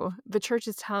you, the church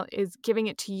is giving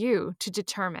it to you to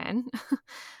determine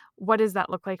what does that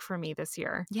look like for me this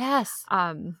year. Yes.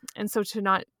 And so to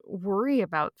not worry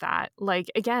about that,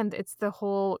 like, again, it's the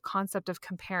whole concept of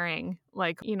comparing,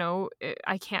 like,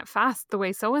 I can't fast the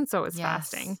way so and so is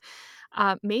fasting.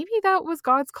 Yes. Maybe that was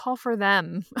God's call for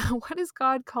them. What is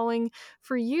God calling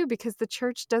for you? Because the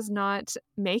church does not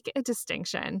make a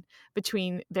distinction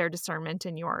between their discernment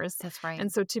and yours. That's right.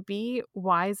 And so to be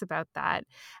wise about that.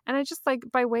 And I just like,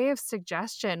 by way of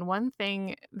suggestion, one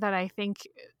thing that I think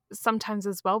sometimes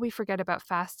as well we forget about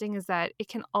fasting is that it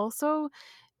can also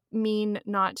mean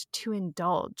not to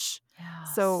indulge.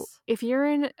 So Yes. if you're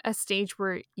in a stage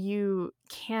where you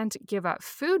can't give up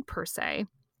food per se,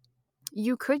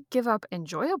 you could give up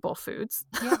enjoyable foods.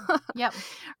 Yep. Yep.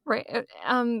 Right.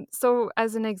 So,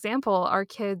 as an example, our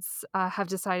kids have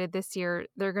decided this year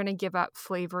they're going to give up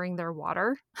flavoring their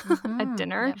water at Mm-hmm.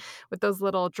 dinner Yep. with those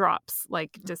little drops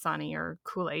like Dasani or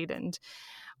Kool-Aid. And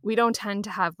we don't tend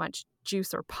to have much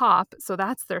juice or pop. So,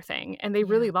 that's their thing. And they Yeah.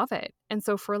 really love it. And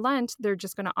so, for Lent, they're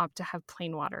just going to opt to have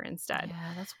plain water instead.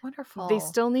 Yeah. That's They wonderful.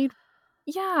 still need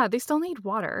yeah, they still need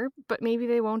water, but maybe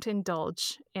they won't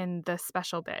indulge in the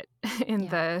special bit, in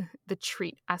Yeah. the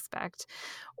treat aspect.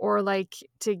 Or like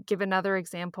to give another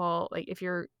example, like if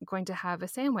you're going to have a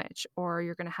sandwich or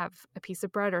you're going to have a piece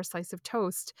of bread or a slice of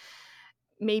toast,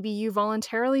 maybe you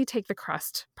voluntarily take the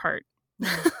crust part.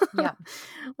 Yeah. Yeah.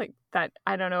 Like that,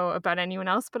 I don't know about anyone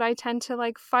else, but I tend to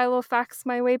like Filofax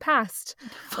my way past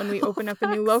when we open up a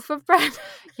new Filofax. loaf of bread. Is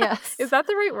Yes. that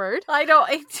the right word? I know.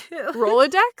 I do.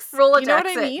 Rolodex? You know what Rolodex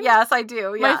I it. mean? Yes, I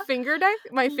do. Yeah.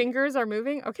 My Y- fingers are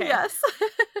moving? Okay. yes.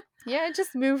 Yeah, I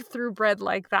just move through bread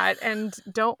like that and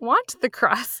don't want the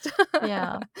crust.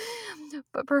 yeah.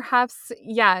 But perhaps,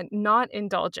 yeah, not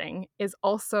indulging is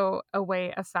also a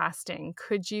way of fasting.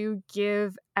 Could you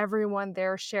give everyone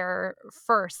their share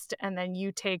first and then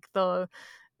you take the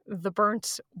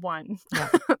burnt one Yeah.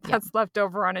 Yeah. that's left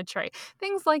over on a tray?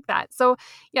 Things like that. So,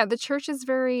 yeah, the church is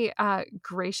very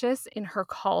gracious in her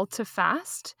call to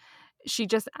fast. She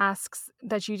just asks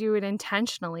that you do it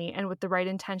intentionally, and with the right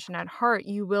intention at heart,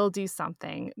 you will do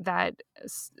something that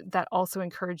also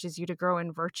encourages you to grow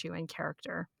in virtue and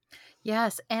character.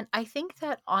 Yes, and I think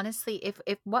that honestly, if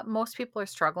what most people are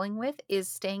struggling with is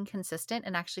staying consistent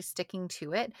and actually sticking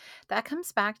to it, that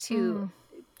comes back to Mm,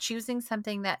 choosing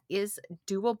something that is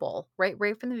doable, right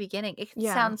from the beginning. It can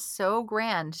yeah. sound so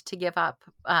grand to give up,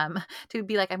 to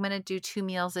be like, I'm going to do 2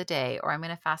 meals a day, or I'm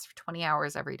going to fast for 20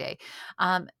 hours every day.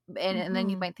 Um, and then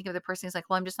you Hmm. might think of the person who's like,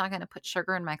 well, I'm just not going to put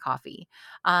sugar in my coffee.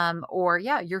 Or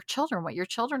yeah, your children, what your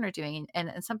children are doing.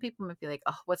 And some people might be like,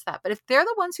 oh, what's that? But if they're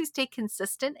the ones who stay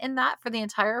consistent in that for the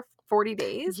entire 40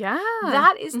 days, Yeah.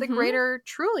 that is Hmm.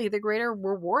 truly the greater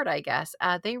reward, I guess.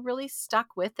 They really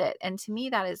stuck with it. And to me,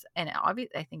 that is, and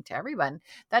obviously, I think to everyone,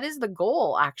 that is the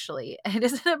goal, actually. It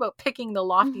isn't about picking the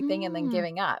lofty thing and then Hmm.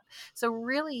 giving up. So,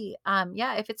 really,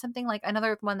 yeah, if it's something like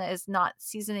another one that is not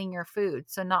seasoning your food,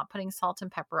 so not putting salt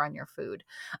and pepper on your food,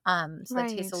 so that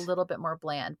tastes a Right. little bit more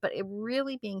bland, but it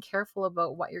really being careful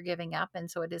about what you're giving up. And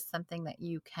so it is something that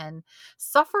you can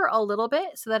suffer a little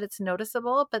bit so that it's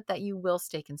noticeable, but that you will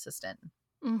stay consistent.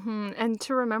 And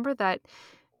to remember that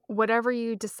whatever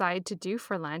you decide to do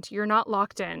for Lent, you're not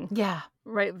locked in, Yeah.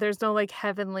 right? There's no like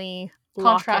heavenly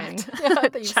lock-in Contract. Yeah,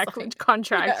 that you check sign.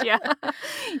 contract. Yeah. Yeah.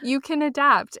 You can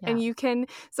adapt Yeah. and you can,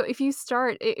 so if you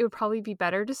start, it would probably be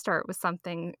better to start with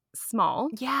something small.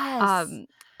 Yes. Um,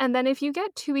 and then if you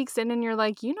get 2 weeks in and you're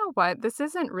like, you know what, this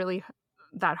isn't really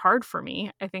that hard for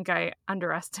me. I think I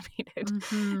underestimated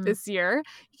Mhm. this year.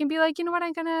 You can be like, you know what,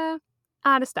 I'm gonna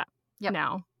add a step Yep.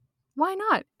 now. Why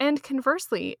not? And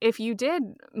conversely, if you did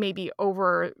maybe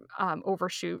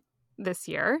overshoot this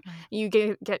year, Right. you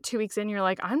get 2 weeks in, you're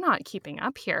like, I'm not keeping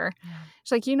up here. Yeah.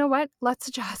 It's like, you know what? Let's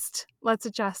adjust. Let's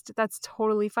adjust. That's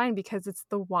totally fine because it's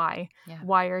the why. Yeah.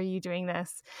 Why are you doing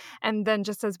this? And then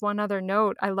just as one other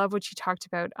note, I love what you talked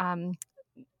about.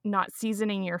 Not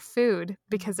seasoning your food,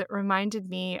 because Mhm. it reminded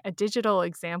me, a digital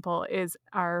example is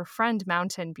our friend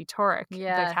Mountain Butoric, the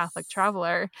Catholic Yes.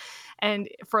 traveler. And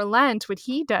for Lent, what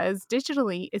he does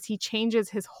digitally is he changes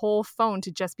his whole phone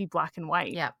to just be black and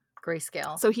white. Yep.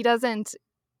 Grayscale. So he doesn't,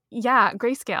 yeah,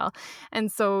 grayscale.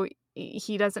 And so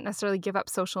he doesn't necessarily give up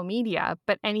social media,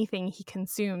 but anything he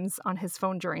consumes on his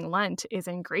phone during Lent is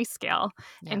in grayscale.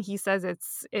 Yeah. And he says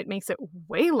it makes it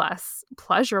way less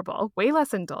pleasurable, way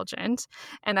less indulgent.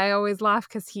 And I always laugh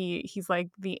because he's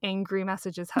like, the angry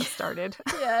messages have started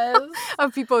Yes.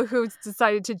 of people who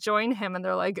decided to join him, and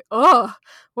they're like, oh,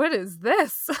 what is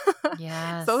this? So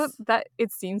Yes. that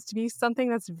it seems to be something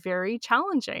that's very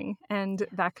challenging, and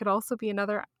that could also be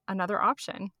another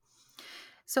option.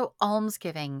 So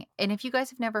almsgiving, and if you guys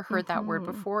have never heard that word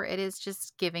Hmm. before, it is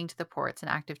just giving to the poor. It's an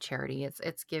act of charity.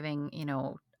 It's giving,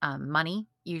 money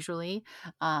usually,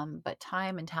 but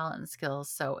time and talent and skills.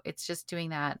 So it's just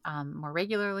doing that more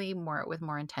regularly, more with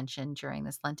more intention during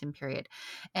this Lenten period.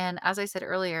 And as I said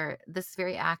earlier, this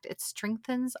very act, it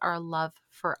strengthens our love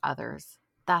for others.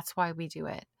 That's why we do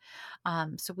it.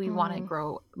 So we want to Mm.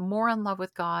 grow more in love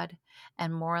with God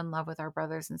and more in love with our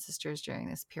brothers and sisters during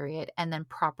this period, and then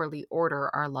properly order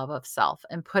our love of self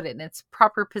and put it in its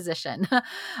proper position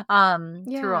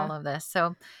through all Yeah. of this.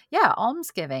 So yeah,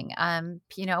 almsgiving.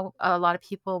 A lot of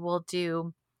people will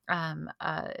do um,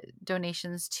 uh,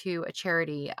 donations to a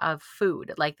charity of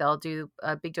food. Like they'll do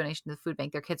a big donation to the food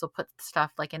bank. Their kids will put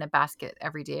stuff like in a basket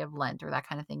every day of Lent or that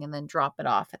kind of thing, and then drop it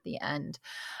off at the end.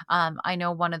 I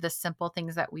know one of the simple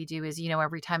things that we do is,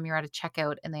 every time you're at a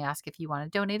checkout and they ask if you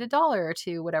want to donate $1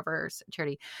 to whatever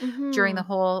charity during the Hmm.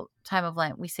 whole time of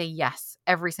Lent, we say yes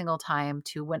every single time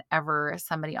to whenever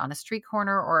somebody on a street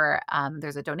corner or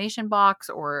there's a donation box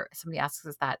or somebody asks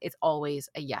us that, it's always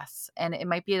a yes. And it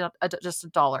might be just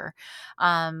 $1.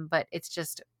 But it's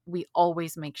just, we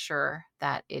always make sure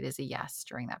that it is a yes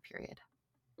during that period.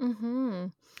 Hmm.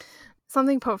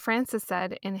 Something Pope Francis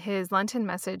said in his Lenten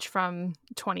message from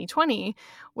 2020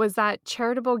 was that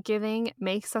charitable giving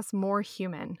makes us more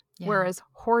human, Yeah. whereas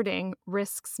hoarding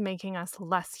risks making us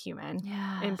less human,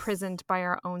 Yes. imprisoned by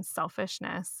our own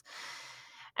selfishness.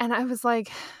 And I was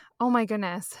like, oh my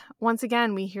goodness. Once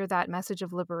again, we hear that message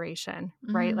of liberation,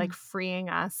 right? Like Mm, freeing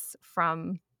us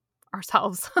from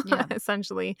ourselves, yeah.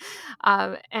 essentially.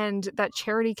 And that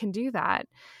charity can do that.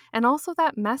 And also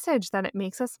that message that it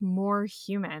makes us more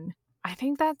human. I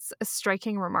think that's a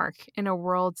striking remark in a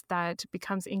world that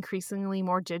becomes increasingly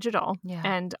more digital Yeah.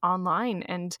 and online,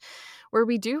 and where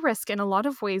we do risk, in a lot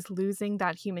of ways, losing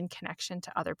that human connection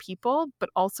to other people, but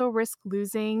also risk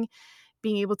losing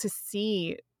being able to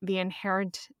see the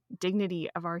inherent dignity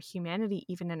of our humanity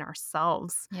even in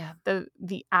ourselves. Yeah.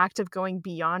 The act of going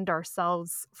beyond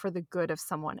ourselves for the good of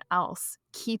someone else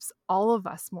keeps all of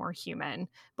us more human,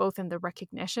 both in the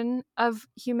recognition of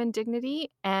human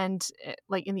dignity and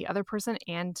like in the other person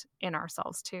and in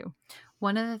ourselves too.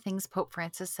 One of the things Pope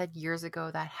Francis said years ago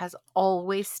that has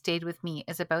always stayed with me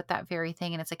is about that very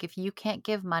thing. And it's like, if you can't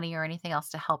give money or anything else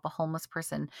to help a homeless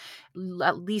person,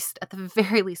 at least, at the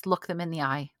very least, look them in the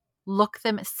eye. Look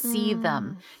them, see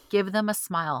them, Mm. give them a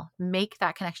smile, make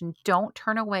that connection. Don't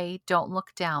turn away, don't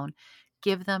look down.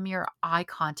 Give them your eye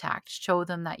contact, show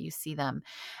them that you see them.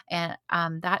 And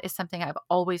that is something I've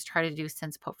always tried to do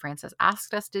since Pope Francis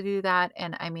asked us to do that.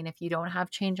 And I mean, if you don't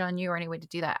have change on you or any way to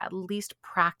do that, at least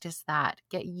practice that.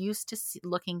 Get used to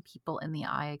looking people in the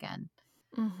eye again.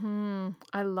 Hmm.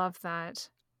 I love that.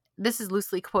 This is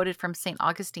loosely quoted from St.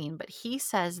 Augustine, but he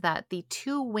says that the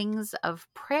two wings of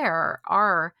prayer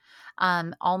are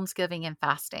almsgiving and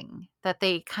fasting. That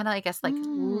they kind of, I guess, like Mm.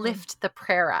 lift the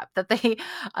prayer up. That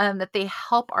they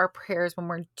help our prayers when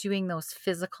we're doing those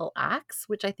physical acts,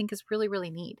 which I think is really, really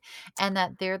neat, and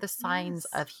that they're the signs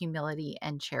Yes. of humility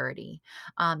and charity.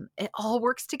 It all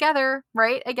works together,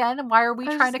 right? Again, why are we I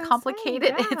was trying just to gonna say, complicate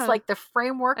it? It's yeah. like the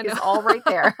framework I know. is all right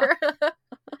there.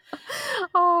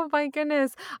 Oh my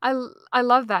goodness. I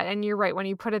love that, and you're right, when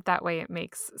you put it that way, it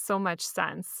makes so much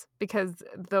sense because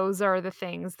those are the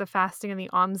things, the fasting and the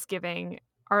almsgiving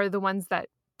are the ones that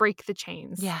break the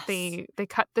chains. Yes. They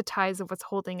cut the ties of what's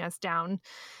holding us down,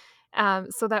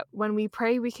 so that when we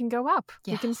pray, we can go up,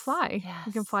 we can Yes. fly,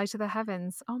 we can Yes. fly to the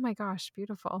heavens. Oh my gosh,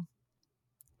 beautiful.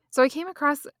 So I came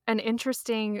across an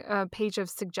interesting page of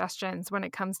suggestions when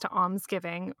it comes to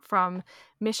almsgiving from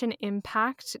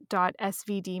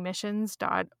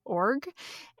missionimpact.svdmissions.org.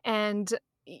 And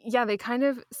yeah, they kind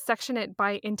of section it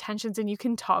by intentions, and you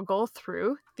can toggle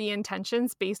through the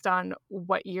intentions based on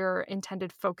what your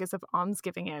intended focus of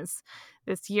almsgiving is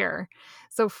this year.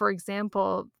 So, for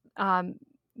example, um,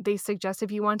 they suggest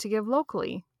if you want to give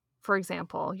locally, for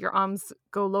example, your alms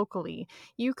go locally,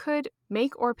 you could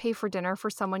make or pay for dinner for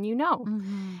someone you know.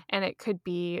 Mhm. And it could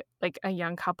be like a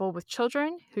young couple with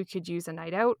children who could use a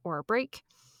night out or a break,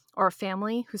 or a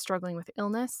family who's struggling with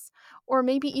illness, or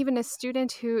maybe even a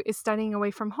student who is studying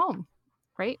away from home,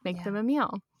 right? Make them Yeah. a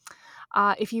meal.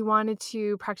 If you wanted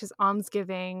to practice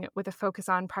almsgiving with a focus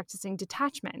on practicing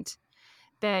detachment,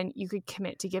 then you could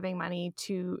commit to giving money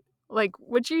to, like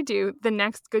what you do, the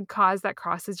next good cause that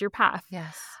crosses your path.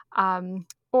 Yes.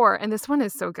 Or, and this one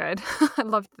is so good, I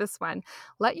loved this one,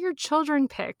 let your children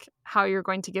pick how you're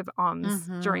going to give alms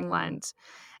during Mhm. Lent.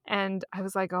 And I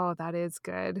was like, oh, that is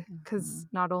good. Because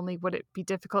Mhm. not only would it be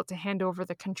difficult to hand over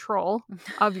the control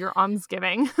of your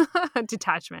almsgiving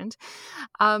detachment,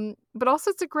 but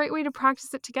also it's a great way to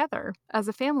practice it together as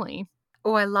a family.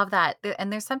 Oh, I love that.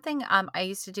 And there's something I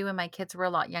used to do when my kids were a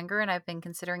lot younger, and I've been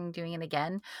considering doing it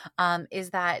again.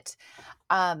 Is that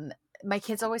um, my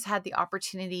kids always had the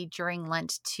opportunity during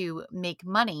Lent to make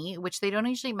money, which they don't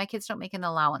usually, my kids don't make an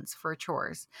allowance for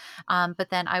chores. But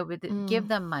then I would Mm. give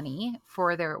them money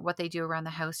for what they do around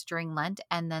the house during Lent.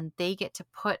 And then they get to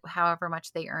put however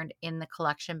much they earned in the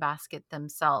collection basket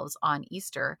themselves on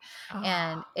Easter. Oh,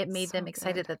 And it made them so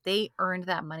excited good. that they earned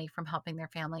that money from helping their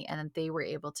family and then they were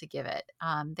able to give it.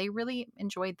 They really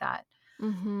enjoyed that.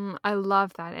 I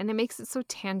love that. And it makes it so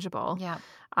tangible, Yeah.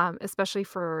 especially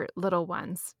for little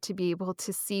ones to be able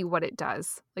to see what it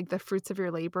does, like the fruits of your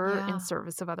labor in Yeah.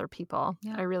 service of other people.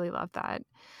 Yeah. I really love that.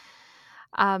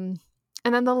 Um,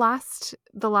 and then the last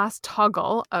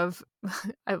toggle of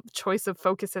a choice of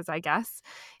focuses, I guess,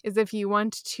 is if you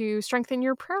want to strengthen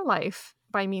your prayer life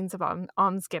by means of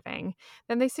almsgiving,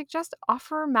 then they suggest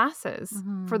offer masses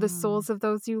for the Hmm. souls of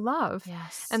those you love.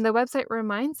 And Yes. the website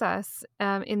reminds us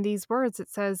in these words, it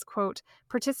says, quote,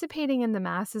 participating in the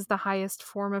mass is the highest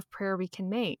form of prayer we can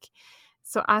make.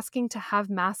 So asking to have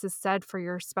masses said for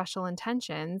your special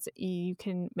intentions, you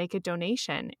can make a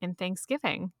donation in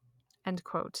thanksgiving, end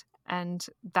quote. And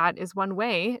that is one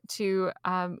way to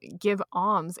give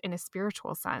alms in a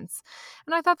spiritual sense.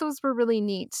 And I thought those were really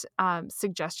neat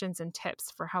suggestions and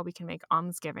tips for how we can make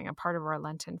almsgiving a part of our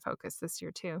Lenten focus this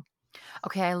year, too.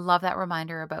 Okay, I love that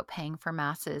reminder about paying for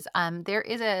masses. There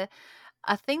is a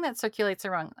thing that circulates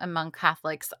around among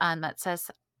Catholics that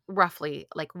says roughly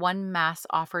like one mass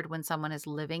offered when someone is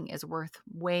living is worth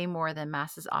way more than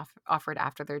masses offered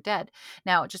after they're dead.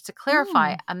 Now, just to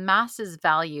clarify, Mm. a mass's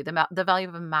value, the value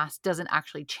of a mass doesn't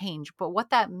actually change. But what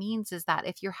that means is that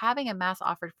if you're having a mass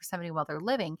offered for somebody while they're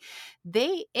living,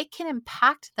 it can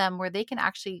impact them where they can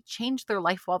actually change their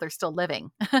life while they're still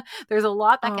living. There's a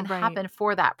lot that Oh, can right. happen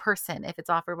for that person if it's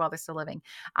offered while they're still living.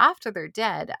 After they're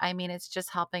dead, I mean, it's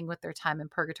just helping with their time in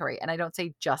purgatory. And I don't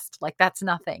say just like that's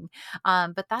nothing.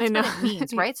 But I that's know. what it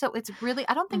means, right? So it's really,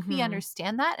 I don't think we hmm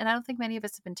understand that. And I don't think many of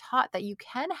us have been taught that you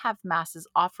can have masses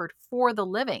offered for the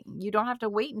living. You don't have to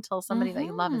wait until somebody that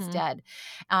you love is hmm dead.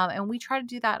 And we try to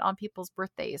do that on people's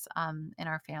birthdays in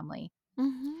our family.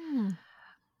 hmm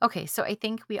Okay, so I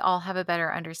think we all have a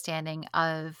better understanding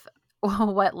of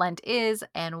what Lent is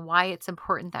and why it's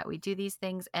important that we do these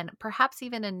things, and perhaps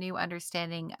even a new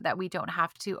understanding that we don't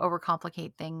have to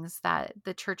overcomplicate things, that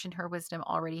the church in her wisdom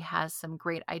already has some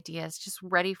great ideas just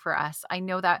ready for us. I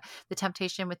know that the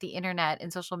temptation with the internet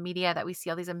and social media that we see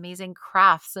all these amazing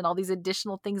crafts and all these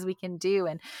additional things we can do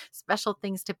and special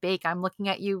things to bake. I'm looking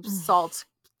at you, salt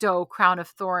dough crown of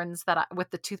thorns with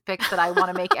the toothpicks that I want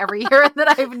to make every year and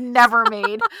that I've never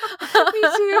made. Me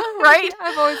too. Right?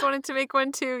 I've always wanted to make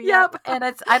one too. Yep. Yep. And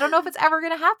I don't know if it's ever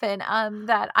going to happen.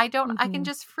 That I can hmm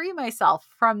just free myself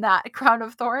from that crown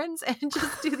of thorns and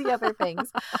just do the other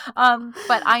things.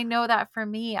 But I know that for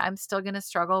me, I'm still going to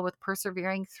struggle with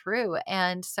persevering through.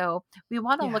 And so we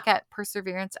want to Yeah. look at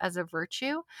perseverance as a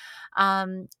virtue.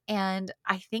 And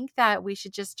I think that we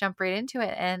should just jump right into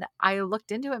it. And I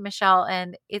looked into it, Michelle,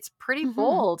 and it's pretty hmm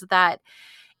bold that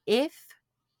if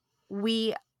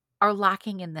we are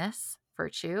lacking in this,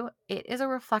 virtue, it is a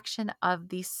reflection of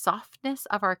the softness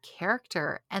of our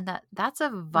character, and that's a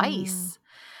Mm. vice,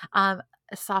 um,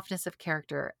 a softness of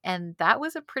character. And that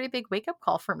was a pretty big wake up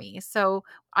call for me. So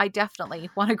I definitely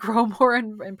want to grow more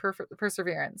in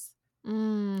perseverance.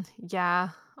 Yeah.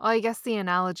 Well, I guess the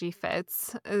analogy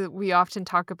fits. We often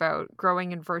talk about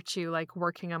growing in virtue like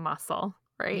working a muscle,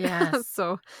 right? Yes.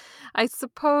 So I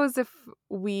suppose if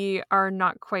we are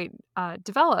not quite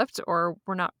developed or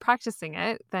we're not practicing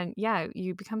it, then yeah,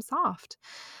 you become soft.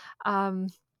 Um,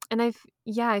 and I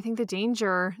think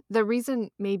the reason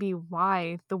maybe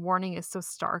why the warning is so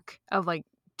stark of like,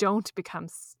 don't become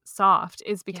soft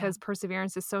is Yeah. because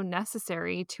perseverance is so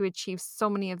necessary to achieve so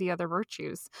many of the other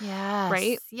virtues,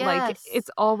 right? Yes. Like Yes. it's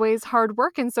always hard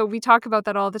work. And so we talk about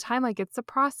that all the time. Like it's a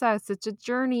process, it's a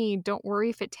journey. Don't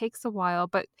worry if it takes a while.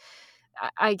 But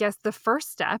I guess the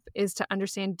first step is to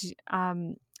understand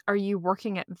are you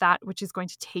working at that which is going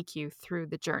to take you through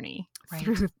the journey, Right.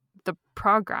 through the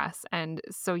progress? And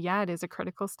so, yeah, it is a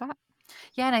critical step.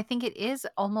 Yeah, and I think it is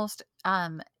almost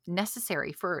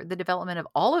necessary for the development of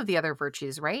all of the other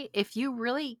virtues, right? If you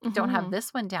really don't have Hmm.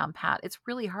 this one down pat, it's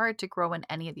really hard to grow in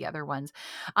any of the other ones.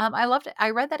 I loved it.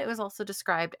 I read that it was also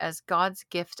described as God's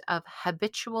gift of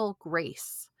habitual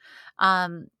grace.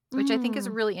 Which I think is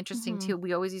Mm. really interesting Hmm. too.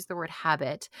 We always use the word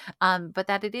habit, but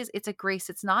that it's a grace.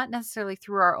 It's not necessarily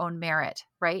through our own merit,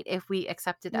 right? If we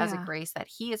accept it as a Yeah. grace that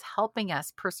He is helping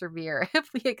us persevere,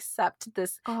 if we accept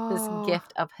this Oh.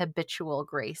 gift of habitual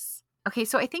grace. Okay,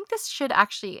 so I think this should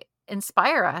actually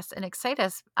inspire us and excite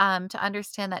us to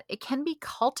understand that it can be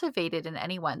cultivated in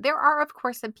anyone. There are, of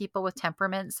course, some people with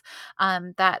temperaments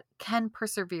that can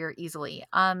persevere easily,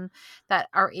 that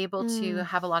are able to Mm.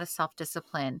 have a lot of self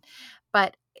discipline.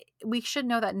 But we should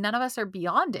know that none of us are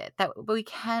beyond it, that we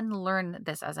can learn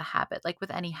this as a habit, like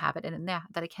with any habit, and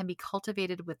that it can be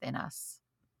cultivated within us.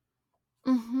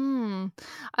 Hmm.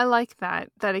 I like that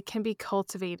it can be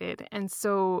cultivated. And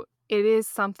so it is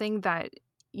something that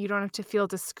you don't have to feel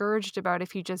discouraged about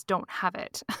if you just don't have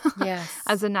it as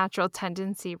Yes. a natural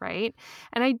tendency, right?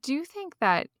 And I do think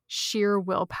that sheer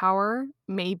willpower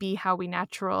may be how we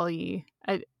naturally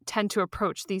tend to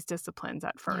approach these disciplines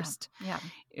at Yeah. first. Yeah.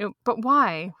 But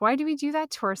why? Why do we do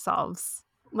that to ourselves?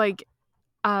 Like,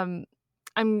 um,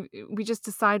 we just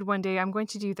decide one day, I'm going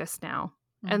to do this now.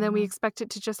 And then we Hmm. expect it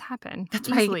to just happen That's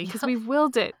right. easily because we've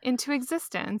willed it into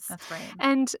existence. That's right.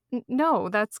 And no,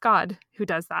 that's God who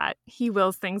does that. He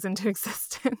wills things into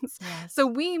existence. So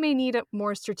Yes. we may need a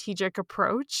more strategic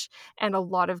approach and a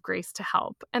lot of grace to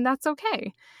help. And that's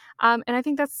okay. And I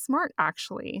think that's smart,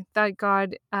 actually, that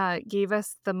God gave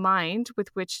us the mind with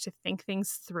which to think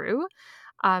things through,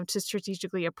 to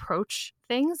strategically approach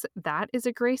things. That is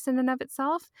a grace in and of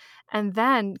itself. And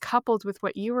then, coupled with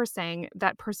what you were saying,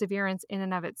 that perseverance in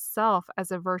and of itself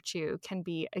as a virtue can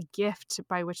be a gift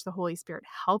by which the Holy Spirit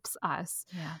helps us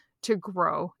Yeah. to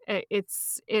grow.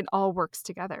 It all works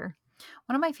together.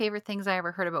 One of my favorite things I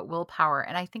ever heard about willpower,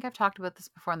 and I think I've talked about this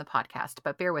before on the podcast,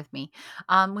 but bear with me,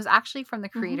 was actually from the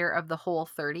Hmm. creator of the Whole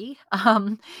 30.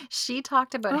 She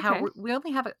talked about how Okay. we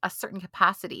only have a certain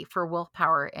capacity for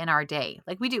willpower in our day.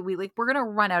 Like we do, we're gonna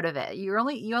run out of it. You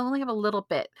only have a little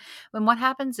bit. And what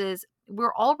happens is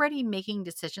we're already making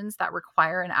decisions that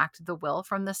require an act of the will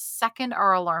from the second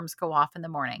our alarms go off in the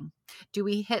morning. Do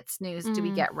we hit snooze? Do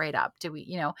we Mm. get right up? Do we,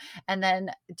 and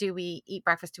then do we eat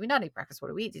breakfast? Do we not eat breakfast? What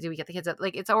do we eat? Do we get the kids up?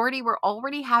 Like we're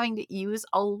already having to use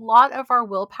a lot of our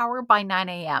willpower by 9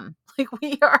 a.m. Like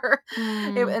we are,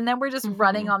 Mm. and then we're just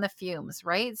running Hmm. on the fumes,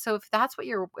 right? So if that's what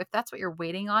you're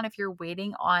waiting on, if you're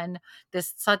waiting on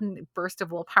this sudden burst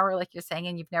of willpower, like you're saying,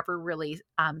 and you've never really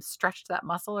stretched that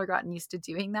muscle or gotten used to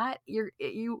doing that, you're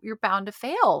bound to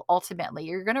fail. Ultimately,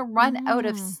 you're going to run out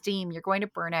of Mm. steam. You're going to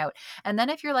burn out. And then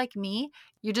if you're like me,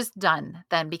 you're just done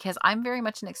then, because I'm very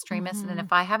much an extremist. And then Hmm.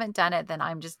 if I haven't done it, then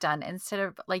I'm just done. Instead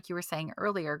of, like you were saying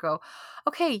earlier, go,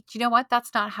 okay, do you know what?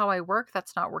 That's not how I work.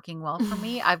 That's not working well for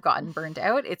me. I've gotten burned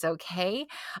out. It's okay.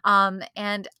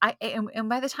 And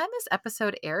by the time this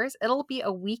episode airs, it'll be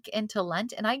a week into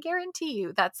Lent. And I guarantee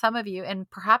you that some of you, and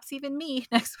perhaps even me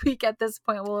next week at this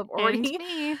point, will have And already,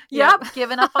 me. Yep. yep,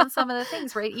 given up on some of the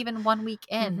things, right? Even 1 week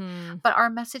in. Hmm. But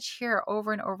our message here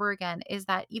over and over again is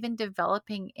that even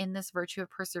developing in this virtue of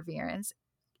perseverance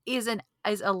is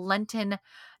a Lenten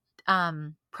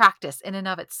practice in and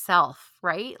of itself,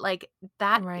 right? Like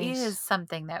that Right. is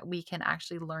something that we can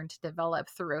actually learn to develop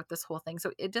throughout this whole thing.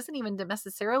 So it doesn't even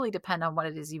necessarily depend on what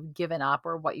it is you've given up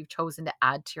or what you've chosen to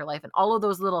add to your life, and all of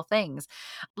those little things,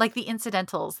 like the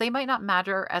incidentals, they might not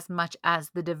matter as much as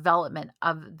the development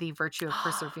of the virtue of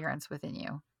perseverance within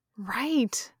you.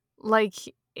 Right. Like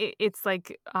it's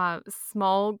like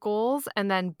small goals and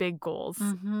then big goals,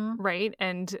 Mm-hmm. right?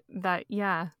 And that,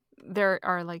 yeah, there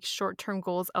are like short-term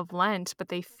goals of Lent, but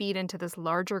they feed into this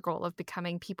larger goal of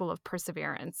becoming people of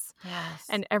perseverance. Yes.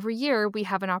 And every year we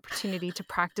have an opportunity to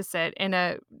practice it in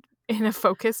a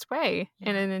focused way,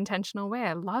 in Yeah. an intentional way.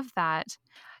 I love that.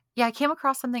 Yeah, I came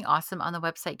across something awesome on the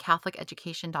website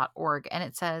catholiceducation.org, and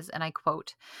it says, and I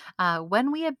quote,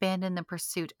 when we abandon the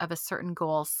pursuit of a certain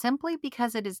goal simply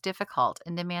because it is difficult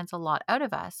and demands a lot out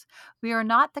of us, we are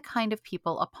not the kind of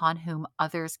people upon whom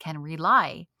others can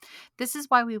rely. This is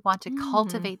why we want to Mm.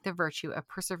 cultivate the virtue of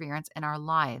perseverance in our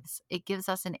lives. It gives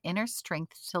us an inner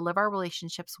strength to live our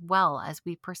relationships well as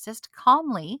we persist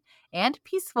calmly and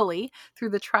peacefully through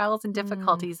the trials and Mm.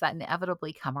 difficulties that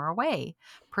inevitably come our way.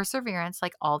 Perseverance,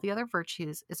 like all the other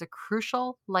virtues, is a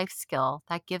crucial life skill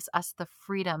that gives us the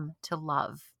freedom to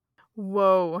love.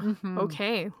 Whoa. Hmm.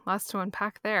 Okay, lots to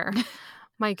unpack there.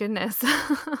 My goodness.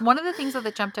 One of the things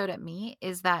that jumped out at me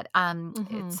is that it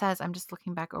Hmm. says, I'm just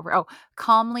looking back over,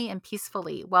 calmly and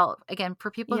peacefully. Well, again,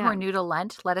 for people who Yeah, are new to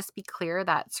Lent, let us be clear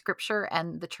that scripture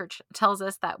and the church tells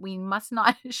us that we must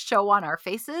not show on our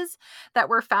faces that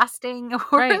we're fasting or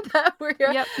right. that we're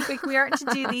Yep. like, we aren't to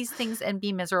do these things and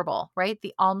be miserable, right?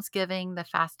 The almsgiving, the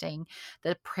fasting,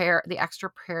 the prayer, the extra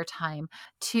prayer time,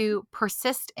 Mhm. to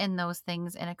persist in those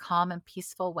things in a calm and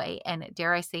peaceful way, and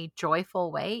dare I say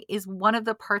joyful way, is one of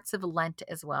the parts of Lent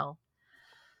as well.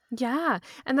 Yeah,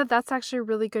 and that's actually a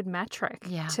really good metric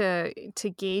Yeah. to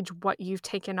gauge what you've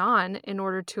taken on in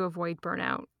order to avoid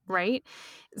burnout, Yeah. right?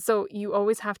 So you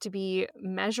always have to be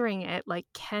measuring it like,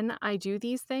 can I do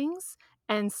these things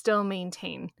and still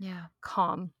maintain Yeah.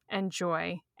 calm and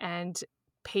joy and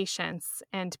patience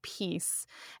and peace?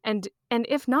 And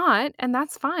if not, and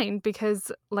that's fine,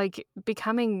 because like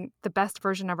becoming the best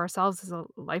version of ourselves is a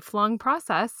lifelong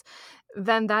process,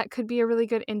 then that could be a really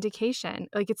good indication.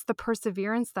 Like, it's the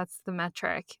perseverance that's the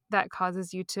metric that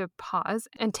causes you to pause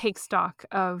and take stock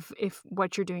of if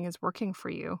what you're doing is working for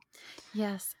you.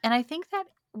 Yes. And I think that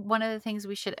one of the things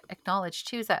we should acknowledge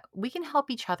too is that we can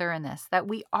help each other in this, that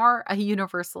we are a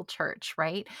universal church,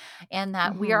 right? And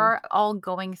that we Mhm. are all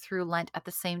going through Lent at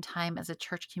the same time as a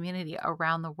church community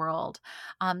around the world.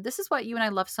 This is what you and I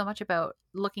love so much about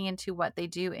looking into what they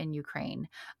do in Ukraine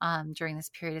during this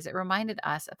period, is it reminded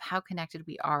us of how connected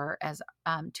we are as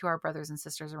to our brothers and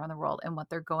sisters around the world and what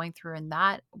they're going through, and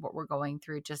that what we're going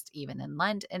through just even in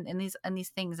Lent and these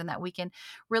things, and that we can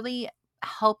really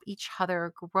help each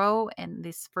other grow in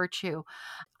this virtue.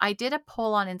 I did a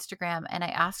poll on Instagram and I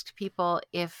asked people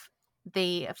if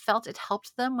they felt it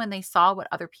helped them when they saw what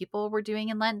other people were doing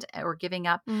in Lent or giving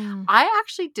up. Mm. I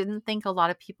actually didn't think a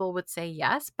lot of people would say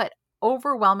yes, but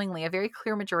overwhelmingly, a very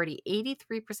clear majority,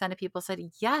 83% of people said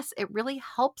yes, it really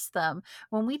helps them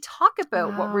when we talk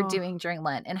about what we're Wow. doing during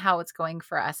Lent and how it's going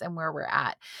for us and where we're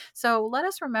at. So let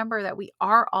us remember that we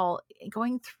are all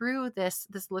going through this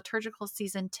liturgical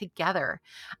season together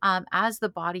as the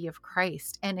body of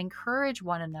Christ, and encourage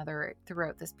one another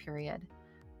throughout this period.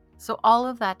 So, all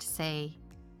of that to say,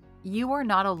 you are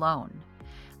not alone.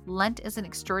 Lent is an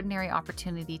extraordinary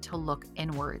opportunity to look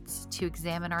inwards, to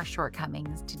examine our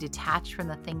shortcomings, to detach from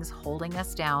the things holding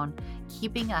us down,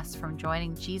 keeping us from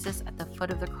joining Jesus at the foot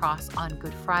of the cross on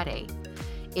Good Friday.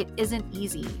 It isn't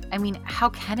easy. I mean, how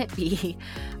can it be?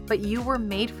 But you were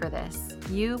made for this.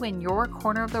 You in your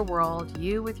corner of the world,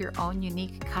 you with your own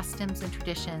unique customs and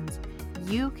traditions,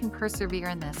 you can persevere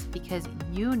in this because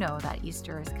you know that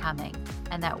Easter is coming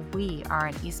and that we are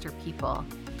an Easter people.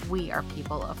 We are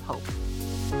people of hope.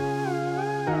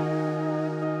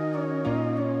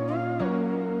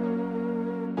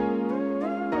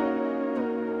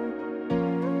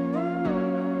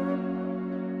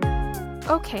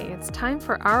 Okay, it's time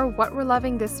for our What We're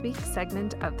Loving This Week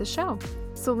segment of the show.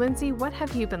 So, Lindsay, what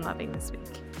have you been loving this week?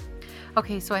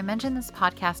 Okay, so I mentioned this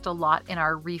podcast a lot in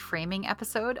our reframing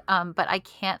episode, but I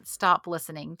can't stop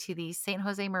listening to the St.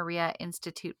 Jose Maria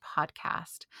Institute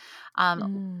podcast.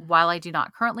 Mm. While I do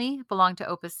not currently belong to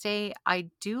Opus Dei, I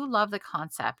do love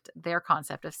their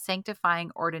concept of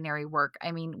sanctifying ordinary work.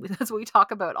 I mean, that's what we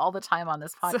talk about all the time on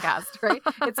this So- podcast, right?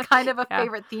 It's kind of a yeah,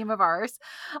 favorite theme of ours.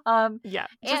 Um, yeah,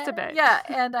 just and a bit. yeah,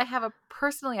 and I have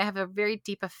a very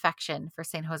deep affection for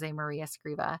St. Jose Maria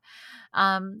Scriva.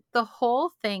 The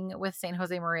whole thing with Saint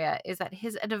Josemaria is that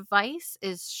his advice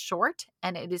is short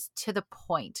and it is to the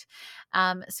point.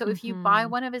 So if you buy Mhm.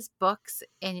 one of his books,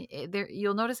 and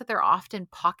you'll notice that they're often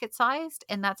pocket sized,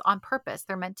 and that's on purpose.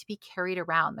 They're meant to be carried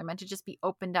around. They're meant to just be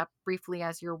opened up briefly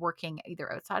as you're working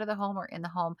either outside of the home or in the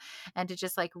home, and to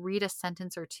just like read a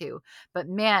sentence or two. But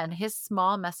man, his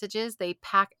small messages, they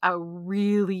pack a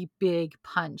really big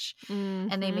punch,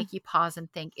 and they Mhm. make you pause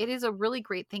and think. It is a really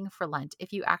great thing for Lent.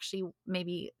 If you actually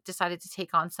maybe decided to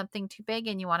take on something too big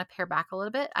and you want to pare back a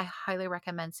little bit, I highly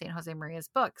recommend St. Josemaria's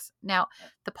books. Now,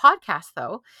 the podcast,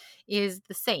 though, is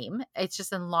the same. It's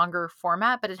just in longer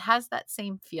format, but it has that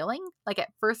same feeling. Like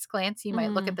at first glance, you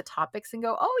might look at Mm. the topics and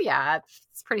go, "Oh yeah,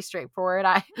 it's pretty straightforward.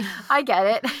 I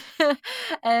get it."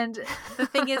 And the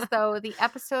thing is, though, the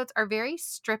episodes are very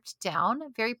stripped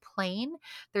down, very plain.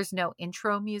 There's no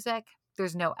intro music.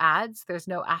 There's no ads. There's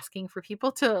no asking for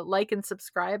people to like and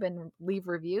subscribe and leave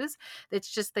reviews. It's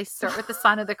just they start with the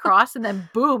sign of the cross, and then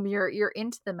boom, you're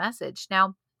into the message.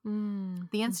 Now, Mm.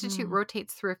 the Institute Mhm.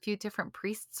 rotates through a few different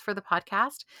priests for the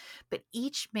podcast, but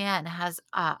each man has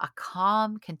a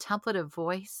calm, contemplative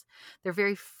voice. They're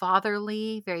very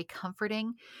fatherly, very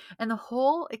comforting, and the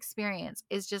whole experience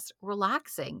is just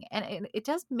relaxing, and it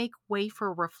does make way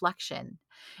for reflection.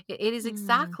 It is Mm.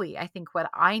 exactly, I think,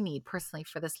 what I need personally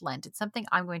for this Lent. It's something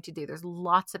I'm going to do. There's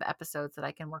lots of episodes that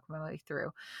I can work my way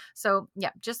through. So,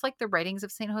 yeah, just like the writings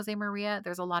of St. Josemaria,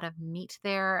 there's a lot of meat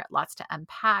there, lots to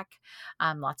unpack,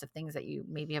 lots of things that you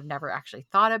maybe have never actually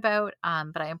thought about.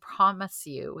 But I promise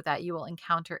you that you will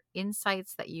encounter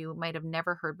insights that you might have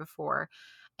never heard before.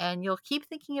 And you'll keep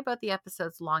thinking about the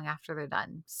episodes long after they're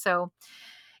done. So,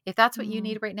 if that's what you Mm.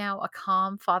 need right now, a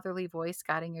calm, fatherly voice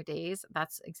guiding your days,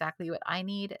 that's exactly what I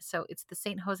need. So, it's the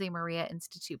St. Josemaria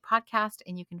Institute podcast,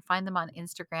 and you can find them on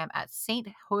Instagram at St.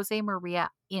 Josemaria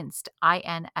Inst,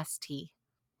 INST.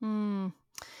 Mm.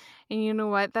 And you know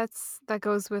what? That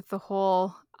goes with the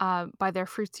whole by their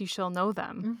fruits you shall know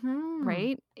them, Mm-hmm.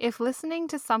 right? If listening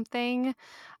to something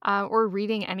or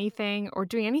reading anything or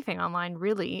doing anything online,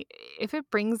 really, if it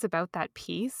brings about that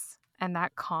peace and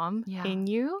that calm Yeah. in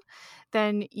you,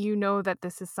 then you know that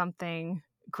this is something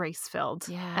grace filled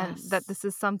and that Yes. this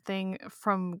is something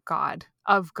from God,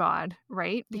 of God,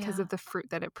 right? Because Yeah. of the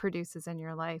fruit that it produces in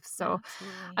your life. So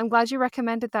Absolutely. I'm glad you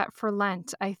recommended that for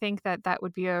Lent. I think that that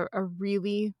would be a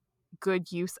really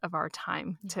good use of our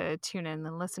time Yeah. to tune in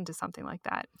and listen to something like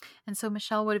that. And so,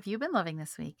 Michelle, what have you been loving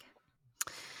this week?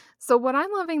 So, what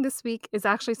I'm loving this week is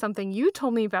actually something you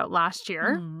told me about last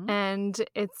year. Mm. And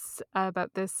it's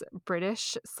about this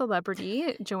British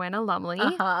celebrity, Joanna Lumley.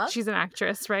 Uh-huh. She's an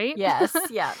actress, right? Yes.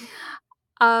 Yeah.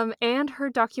 And her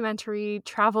documentary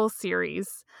travel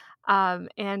series.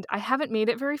 And I haven't made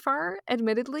it very far,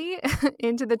 admittedly,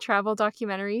 into the travel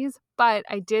documentaries, but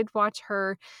I did watch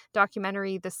her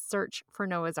documentary, The Search for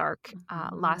Noah's Ark,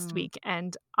 last Mhm. week,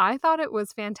 and I thought it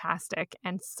was fantastic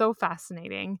and so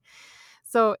fascinating.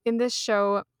 So, in this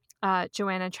show,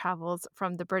 Joanna travels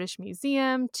from the British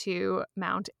Museum to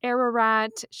Mount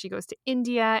Ararat. She goes to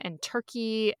India and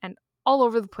Turkey and all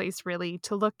over the place, really,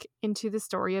 to look into the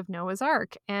story of Noah's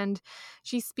Ark. And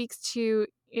she speaks to,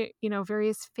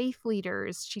 various faith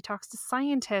leaders. She talks to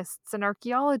scientists and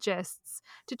archaeologists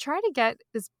to try to get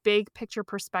this big picture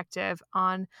perspective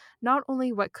on not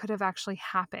only what could have actually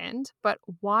happened, but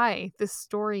why this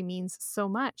story means so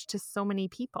much to so many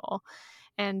people.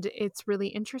 And it's really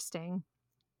interesting.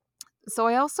 So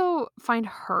I also find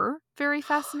her very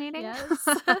fascinating. Yes.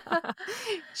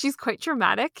 She's quite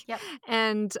dramatic Yep.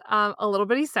 and a little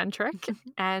bit eccentric,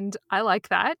 and I like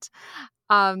that.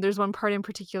 There's one part in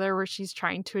particular where she's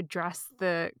trying to address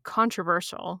the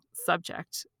controversial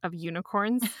subject of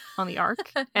unicorns on the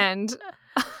ark, and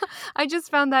I just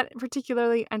found that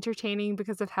particularly entertaining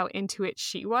because of how into it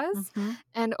she was. Mhm.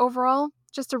 And overall,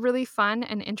 just a really fun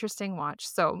and interesting watch.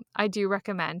 So I do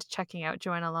recommend checking out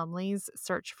Joanna Lumley's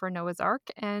Search for Noah's Ark,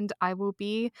 and I will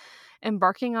be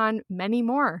embarking on many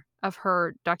more of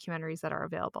her documentaries that are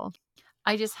available.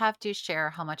 I just have to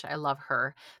share how much I love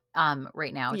her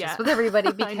right now, just Yeah, with everybody,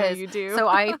 I know because you do. so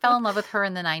I fell in love with her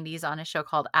in the 90s on a show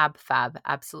called Ab Fab,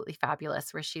 Absolutely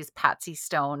Fabulous, where she's Patsy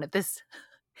Stone.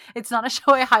 It's not a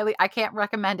show I can't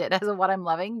recommend it as what I'm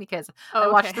loving, because I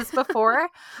Oh, watched okay. this before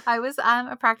I was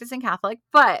a practicing Catholic.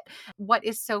 But what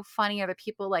is so funny are the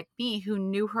people like me who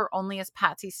knew her only as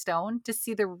Patsy Stone to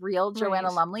see the real Joanna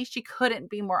Right. Lumley. She couldn't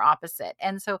be more opposite.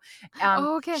 And so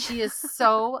Oh, okay. she is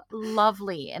so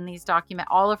lovely in these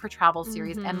all of her travel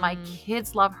series, and my Mhm.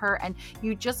 kids love her. And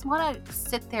you just want to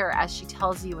sit there as she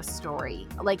tells you a story.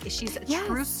 Like, she's a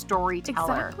true Yes,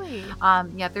 storyteller. exactly.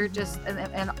 Yeah, they're just,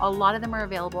 Mhm. and a lot of them are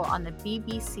available on the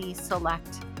BBC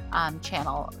Select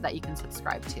channel that you can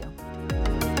subscribe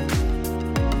to.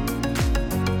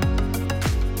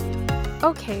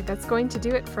 Okay, that's going to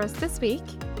do it for us this week.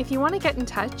 If you want to get in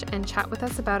touch and chat with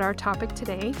us about our topic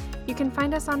today, you can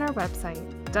find us on our website,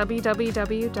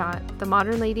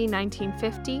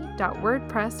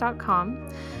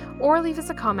 www.themodernlady1950.wordpress.com, or leave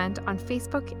us a comment on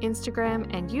Facebook, Instagram,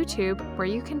 and YouTube, where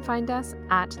you can find us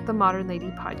at The Modern Lady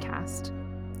Podcast.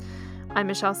 I'm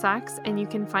Michelle Sachs, and you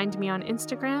can find me on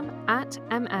Instagram at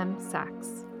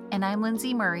mmsachs. And I'm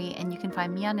Lindsay Murray, and you can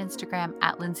find me on Instagram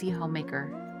at Lindsay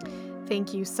Homemaker.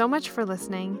 Thank you so much for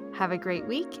listening. Have a great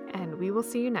week, and we will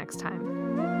see you next time.